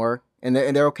little bit more, and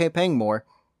they're okay paying more.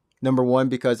 Number one,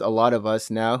 because a lot of us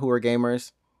now who are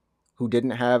gamers who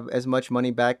didn't have as much money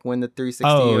back when the 360.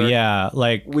 Oh yeah,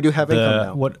 we do have income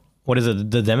now. What is it?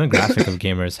 The demographic of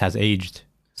gamers has aged.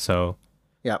 So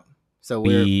yeah. So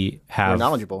we're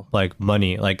knowledgeable.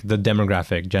 Money, the general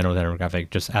demographic,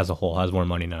 just as a whole, has more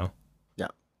money now. Yeah.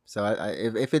 So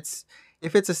if it's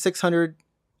a 600,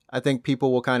 I think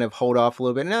people will kind of hold off a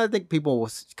little bit, and I think people will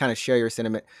kind of share your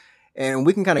sentiment. And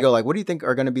we can kind of go like, what do you think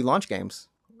are going to be launch games?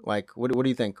 Like, what do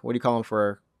you think? What do you call them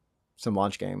for some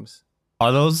launch games?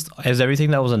 Is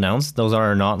everything that was announced, those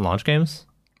are not launch games?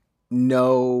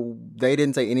 No, they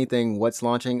didn't say anything what's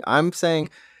launching. I'm saying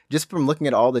just from looking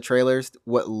at all the trailers,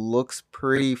 what looks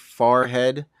pretty far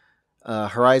ahead,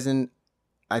 Horizon,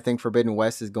 I think Forbidden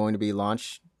West is going to be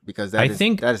launched because I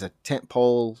think that is a tent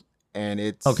pole, and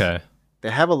it's okay. They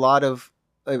have a lot of.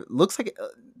 It looks like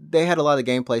they had a lot of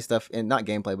gameplay stuff, and not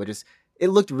gameplay, but just it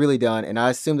looked really done. And I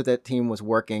assume that team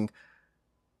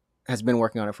has been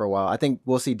working on it for a while. I think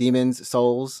we'll see Demon's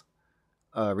Souls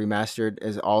remastered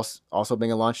is also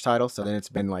being a launch title. So then it's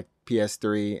been like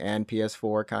PS3 and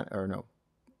PS4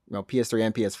 PS3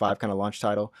 and PS5 kind of launch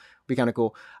title. Be kind of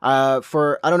cool. I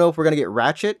don't know if we're gonna get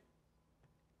Ratchet,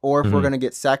 or if we're gonna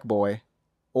get Sackboy,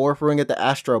 or if we're gonna get the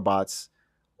Astrobots,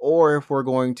 or if we're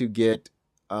going to get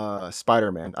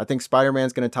Spider-Man. I think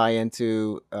Spider-Man's gonna tie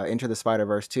into Into the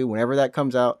Spider-Verse 2 whenever that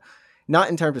comes out. Not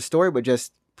in terms of story, but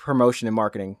just promotion and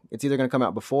marketing. It's either gonna come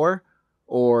out before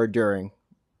or during.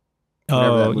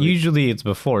 Oh, usually it's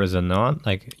before, is it not?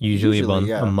 Like usually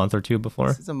yeah. a month or two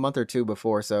before? It's a month or two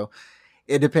before, so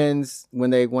it depends when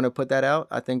they want to put that out.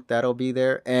 I think that'll be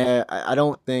there. And I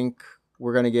don't think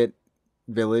we're going to get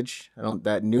Village.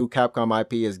 That new Capcom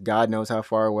IP is God knows how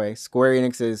far away. Square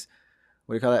Enix is,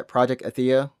 what do you call that? Project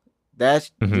Athea.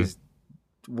 That's just,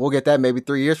 we'll get that maybe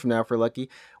 3 years from now if we're lucky.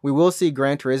 We will see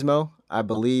Gran Turismo. I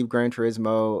believe Gran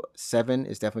Turismo 7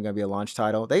 is definitely going to be a launch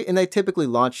title. They typically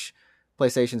launch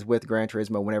PlayStations with Gran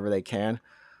Turismo whenever they can.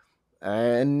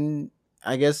 And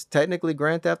I guess technically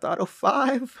Grand Theft Auto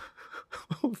 5.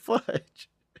 Fudge.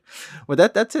 Well,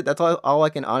 that's it. That's all I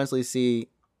can honestly see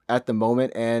at the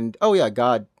moment. And oh yeah,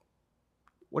 God.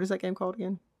 What is that game called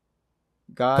again?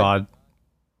 God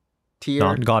Tier.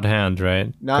 Not God Hand,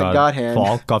 right? Not God Hand.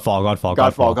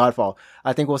 Godfall.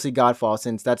 I think we'll see Godfall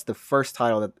since that's the first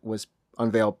title that was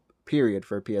unveiled, period,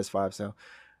 for PS5. So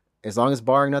as long as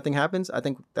barring nothing happens, I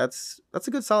think that's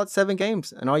a good solid 7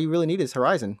 games. And all you really need is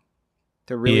Horizon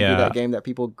to really be that game that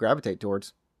people gravitate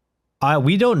towards.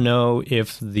 We don't know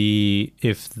if Japan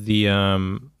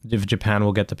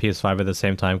will get the PS5 at the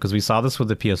same time, because we saw this with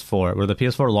the PS4, where the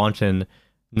PS4 launched in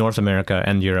North America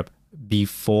and Europe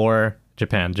before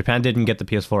Japan. Japan didn't get the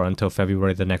PS4 until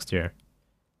February the next year.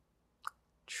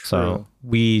 True. So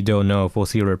we don't know if we'll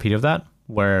see a repeat of that,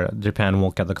 where Japan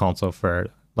won't get the console for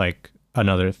like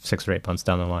another 6 or 8 months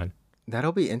down the line.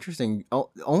 That'll be interesting.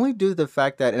 Only due to the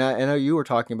fact that, and I know you were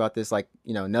talking about this, like,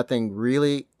 nothing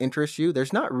really interests you.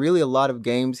 There's not really a lot of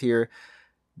games here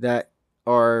that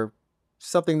are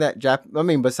something that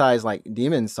besides like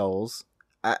Demon's Souls,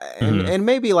 and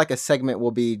maybe like a segment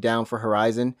will be down for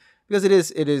Horizon, because it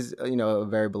is a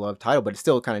very beloved title, but it's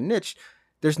still kind of niche.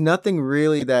 There's nothing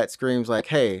really that screams like,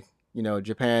 hey,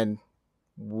 Japan,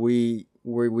 we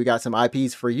got some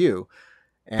IPs for you.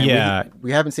 And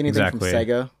we haven't seen anything from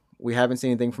Sega. We haven't seen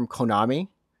anything from Konami.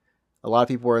 A lot of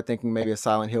people were thinking maybe a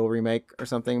Silent Hill remake or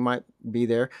something might be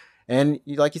there. And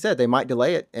like you said, they might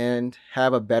delay it and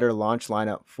have a better launch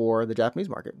lineup for the Japanese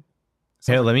market.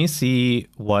 Hey, let me see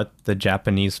what the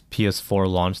Japanese PS4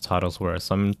 launch titles were.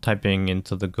 So I'm typing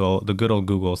into the good old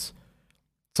Googles.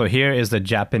 So here is the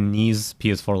Japanese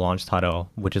PS4 launch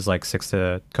title, which is like 6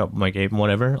 to 8,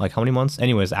 whatever. Like how many months?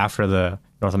 Anyways, after the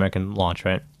North American launch,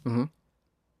 right? Mm-hmm.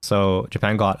 So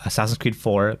Japan got Assassin's Creed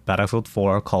 4, Battlefield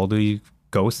 4, Call of Duty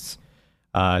Ghosts,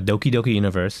 Doki Doki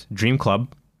Universe, Dream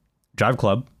Club, Drive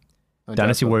Club,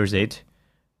 Dynasty Warriors 8,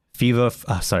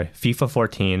 FIFA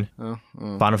 14,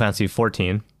 Final Fantasy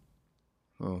 14,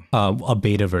 a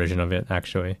beta version of it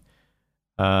actually,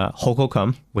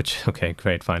 Hokokum, which okay,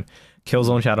 great, fine,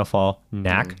 Killzone Shadowfall,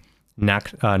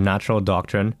 Natural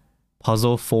Doctrine,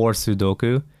 Puzzle 4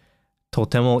 Sudoku,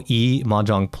 Totemo E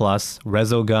Mahjong Plus,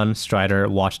 Resogun, Strider,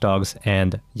 Watch Dogs,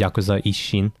 and Yakuza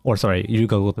Ishin.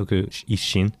 Yuga Gotoku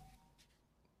Ishin.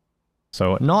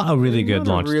 So not a really good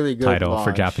launch title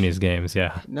for Japanese games,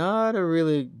 yeah. Not a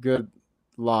really good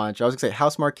launch. I was going to say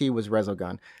House Marquee was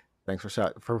Resogun. Thanks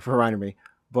for reminding me.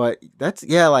 But that's,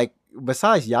 like,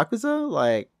 besides Yakuza,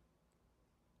 like...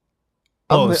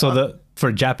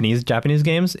 for Japanese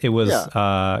games, it was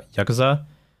Yakuza,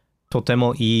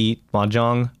 Totemo E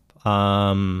Mahjong,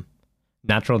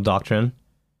 Natural Doctrine,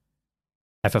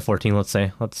 FF14, let's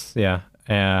say,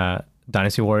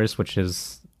 Dynasty Warriors, which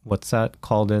is, what's that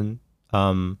called in,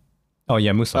 Musou,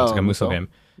 it's like a Musou game,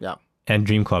 and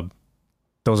Dream Club.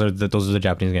 Those are the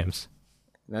Japanese games.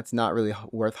 That's not really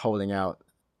worth holding out.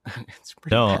 It's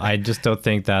pretty bad. I just don't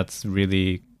think that's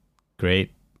really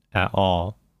great at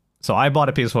all. So I bought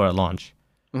a PS4 at launch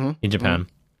in Japan,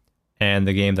 and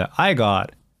the game that I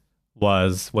got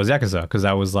was Yakuza, because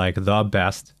that was like the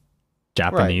best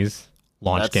Japanese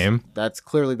launch game. That's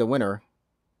clearly the winner.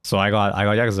 So I got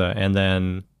Yakuza, and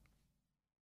then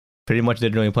pretty much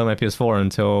didn't really play my PS4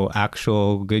 until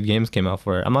actual good games came out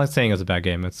for it. I'm not saying it's a bad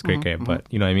game; it's a great game, but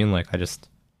you know what I mean. Like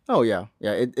Oh yeah.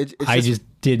 It's I just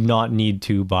did not need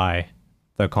to buy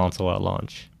the console at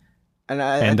launch,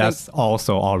 and that's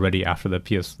also already after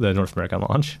the North American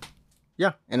launch.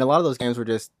 Yeah, and a lot of those games were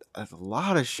just a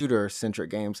lot of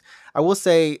shooter-centric games. I will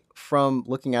say, from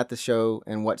looking at the show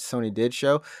and what Sony did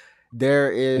show,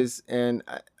 there is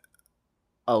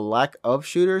a lack of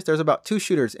shooters. There's about 2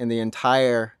 shooters in the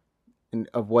entire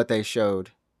of what they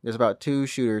showed. There's about 2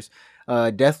 shooters.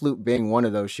 Deathloop being one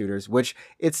of those shooters, which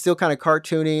it's still kind of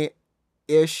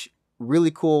cartoony-ish,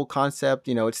 really cool concept.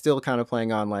 You know, it's still kind of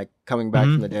playing on like coming back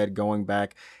from the dead, going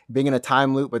back, being in a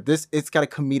time loop, but it's got a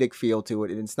comedic feel to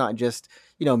it. And it's not just,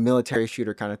 you know, military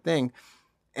shooter kind of thing.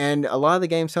 And a lot of the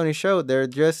games Sony showed,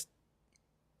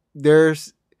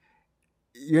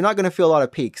 you're not going to feel a lot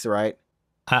of peaks, right?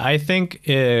 I think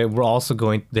we're also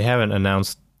they haven't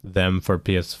announced them for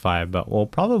PS5, but we'll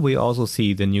probably also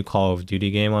see the new Call of Duty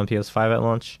game on PS5 at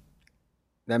launch.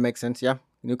 That makes sense, yeah.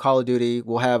 New Call of Duty.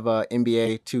 We'll have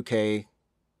NBA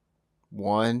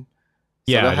 2K1. So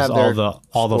yeah, just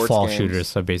all the fall games.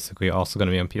 shooters are basically also going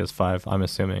to be on PS5, I'm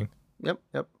assuming. Yep.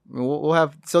 We'll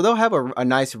have, so they'll have a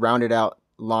nice rounded out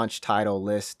launch title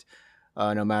list,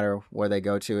 no matter where they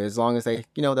go to, as long as they,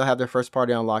 you know, they'll have their first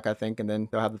party on lock, I think, and then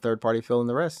they'll have the third party fill in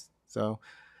the rest. So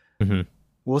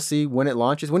we'll see when it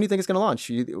launches. When do you think it's going to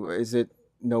launch? Is it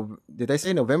did they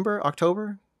say November,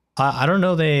 October? I don't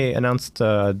know. They announced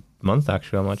a month,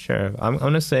 actually. I'm not sure. I'm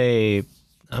gonna say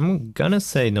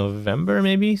November,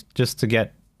 maybe, just to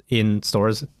get in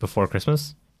stores before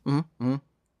Christmas.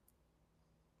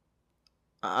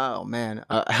 Oh man,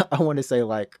 I want to say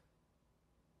like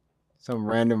some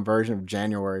random version of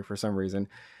January for some reason,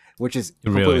 which is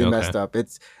completely messed up.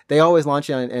 They always launch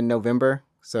in November,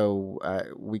 so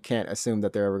we can't assume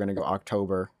that they're ever going to go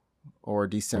October or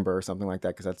December or something like that,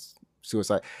 because that's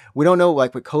suicide. We don't know,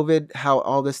 like with COVID, how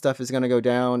all this stuff is going to go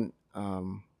down.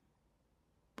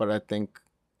 But I think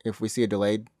if we see a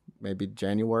delayed, maybe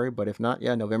January. But if not,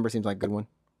 yeah, November seems like a good one.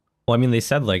 Well, I mean, they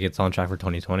said like it's on track for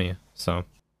 2020, so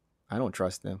I don't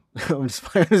trust them. I'm just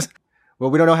playing.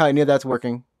 Well, we don't know how any of that's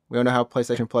working. We don't know how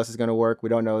PlayStation Plus is going to work. We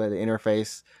don't know the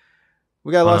interface.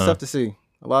 We got a lot of stuff to see.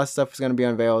 A lot of stuff is going to be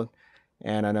unveiled,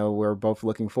 and I know we're both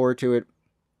looking forward to it.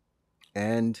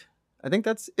 And I think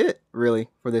that's it, really,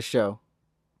 for this show.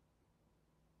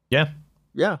 Yeah.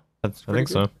 I think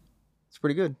so. It's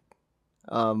pretty good.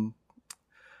 One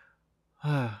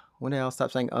day I'll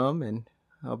stop saying and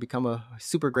I'll become a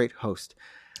super great host.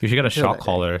 You should get a shock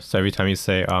collar, so every time you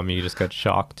say you just get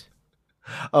shocked.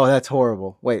 Oh, that's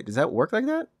horrible. Wait, does that work like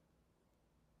that?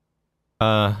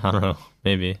 I don't know.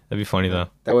 Maybe. That'd be funny, though.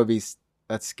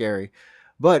 That's scary.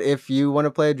 But if you want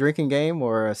to play a drinking game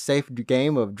or a safe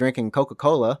game of drinking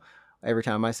Coca-Cola every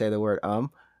time I say the word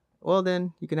well,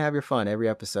 then you can have your fun every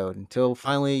episode until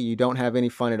finally you don't have any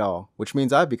fun at all, which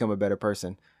means I've become a better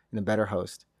person and a better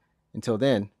host. Until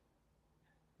then,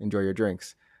 enjoy your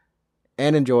drinks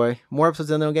and enjoy more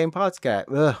episodes of the Unknown Game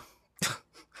Podcast.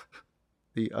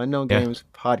 The Unknown Games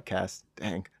Podcast.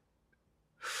 Dang.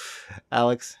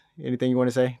 Alex, anything you want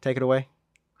to say? Take it away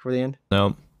for the end.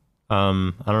 No.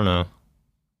 I don't know.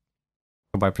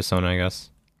 Go buy Persona, I guess.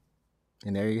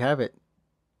 And there you have it.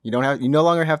 You no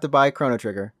longer have to buy Chrono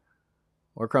Trigger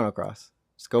or Chrono Cross.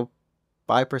 Just go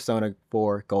buy Persona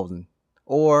 4 Golden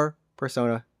or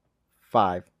Persona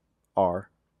 5 R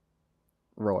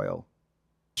Royal.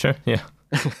 Sure, yeah.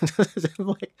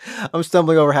 I'm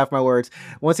stumbling over half my words.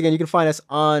 Once again, you can find us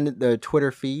on the Twitter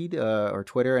feed or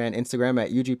Twitter and Instagram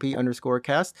at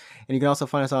UGP_cast. And you can also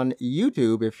find us on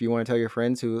YouTube if you want to tell your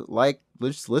friends who like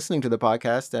just listening to the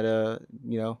podcast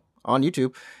on YouTube.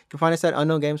 You can find us at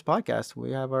Unknown Games Podcast.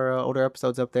 We have our older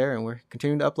episodes up there, and we're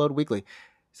continuing to upload weekly.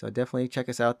 So definitely check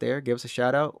us out there. Give us a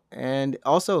shout out, and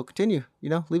also continue.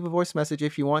 Leave a voice message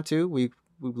if you want to. We'd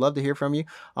love to hear from you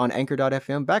on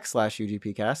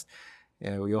anchor.fm/UGPcast.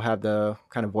 You'll have the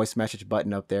kind of voice message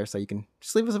button up there, so you can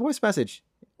just leave us a voice message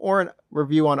or a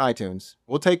review on iTunes.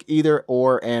 We'll take either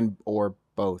or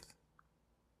both.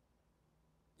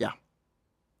 Yeah,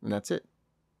 and that's it.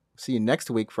 See you next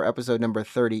week for episode number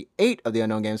 38 of the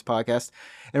Unknown Games Podcast.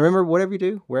 And remember, whatever you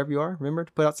do, wherever you are, remember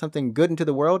to put out something good into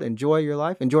the world. Enjoy your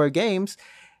life, enjoy games,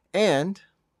 and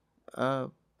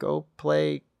go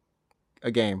play a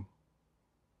game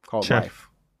called Life.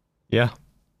 Yeah.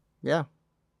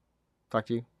 Talk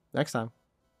to you next time.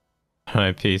 All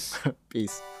right, peace.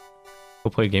 Peace. Go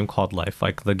play a game called Life,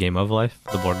 like the game of life,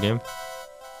 the board game.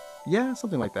 Yeah,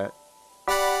 something like that.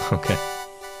 Okay.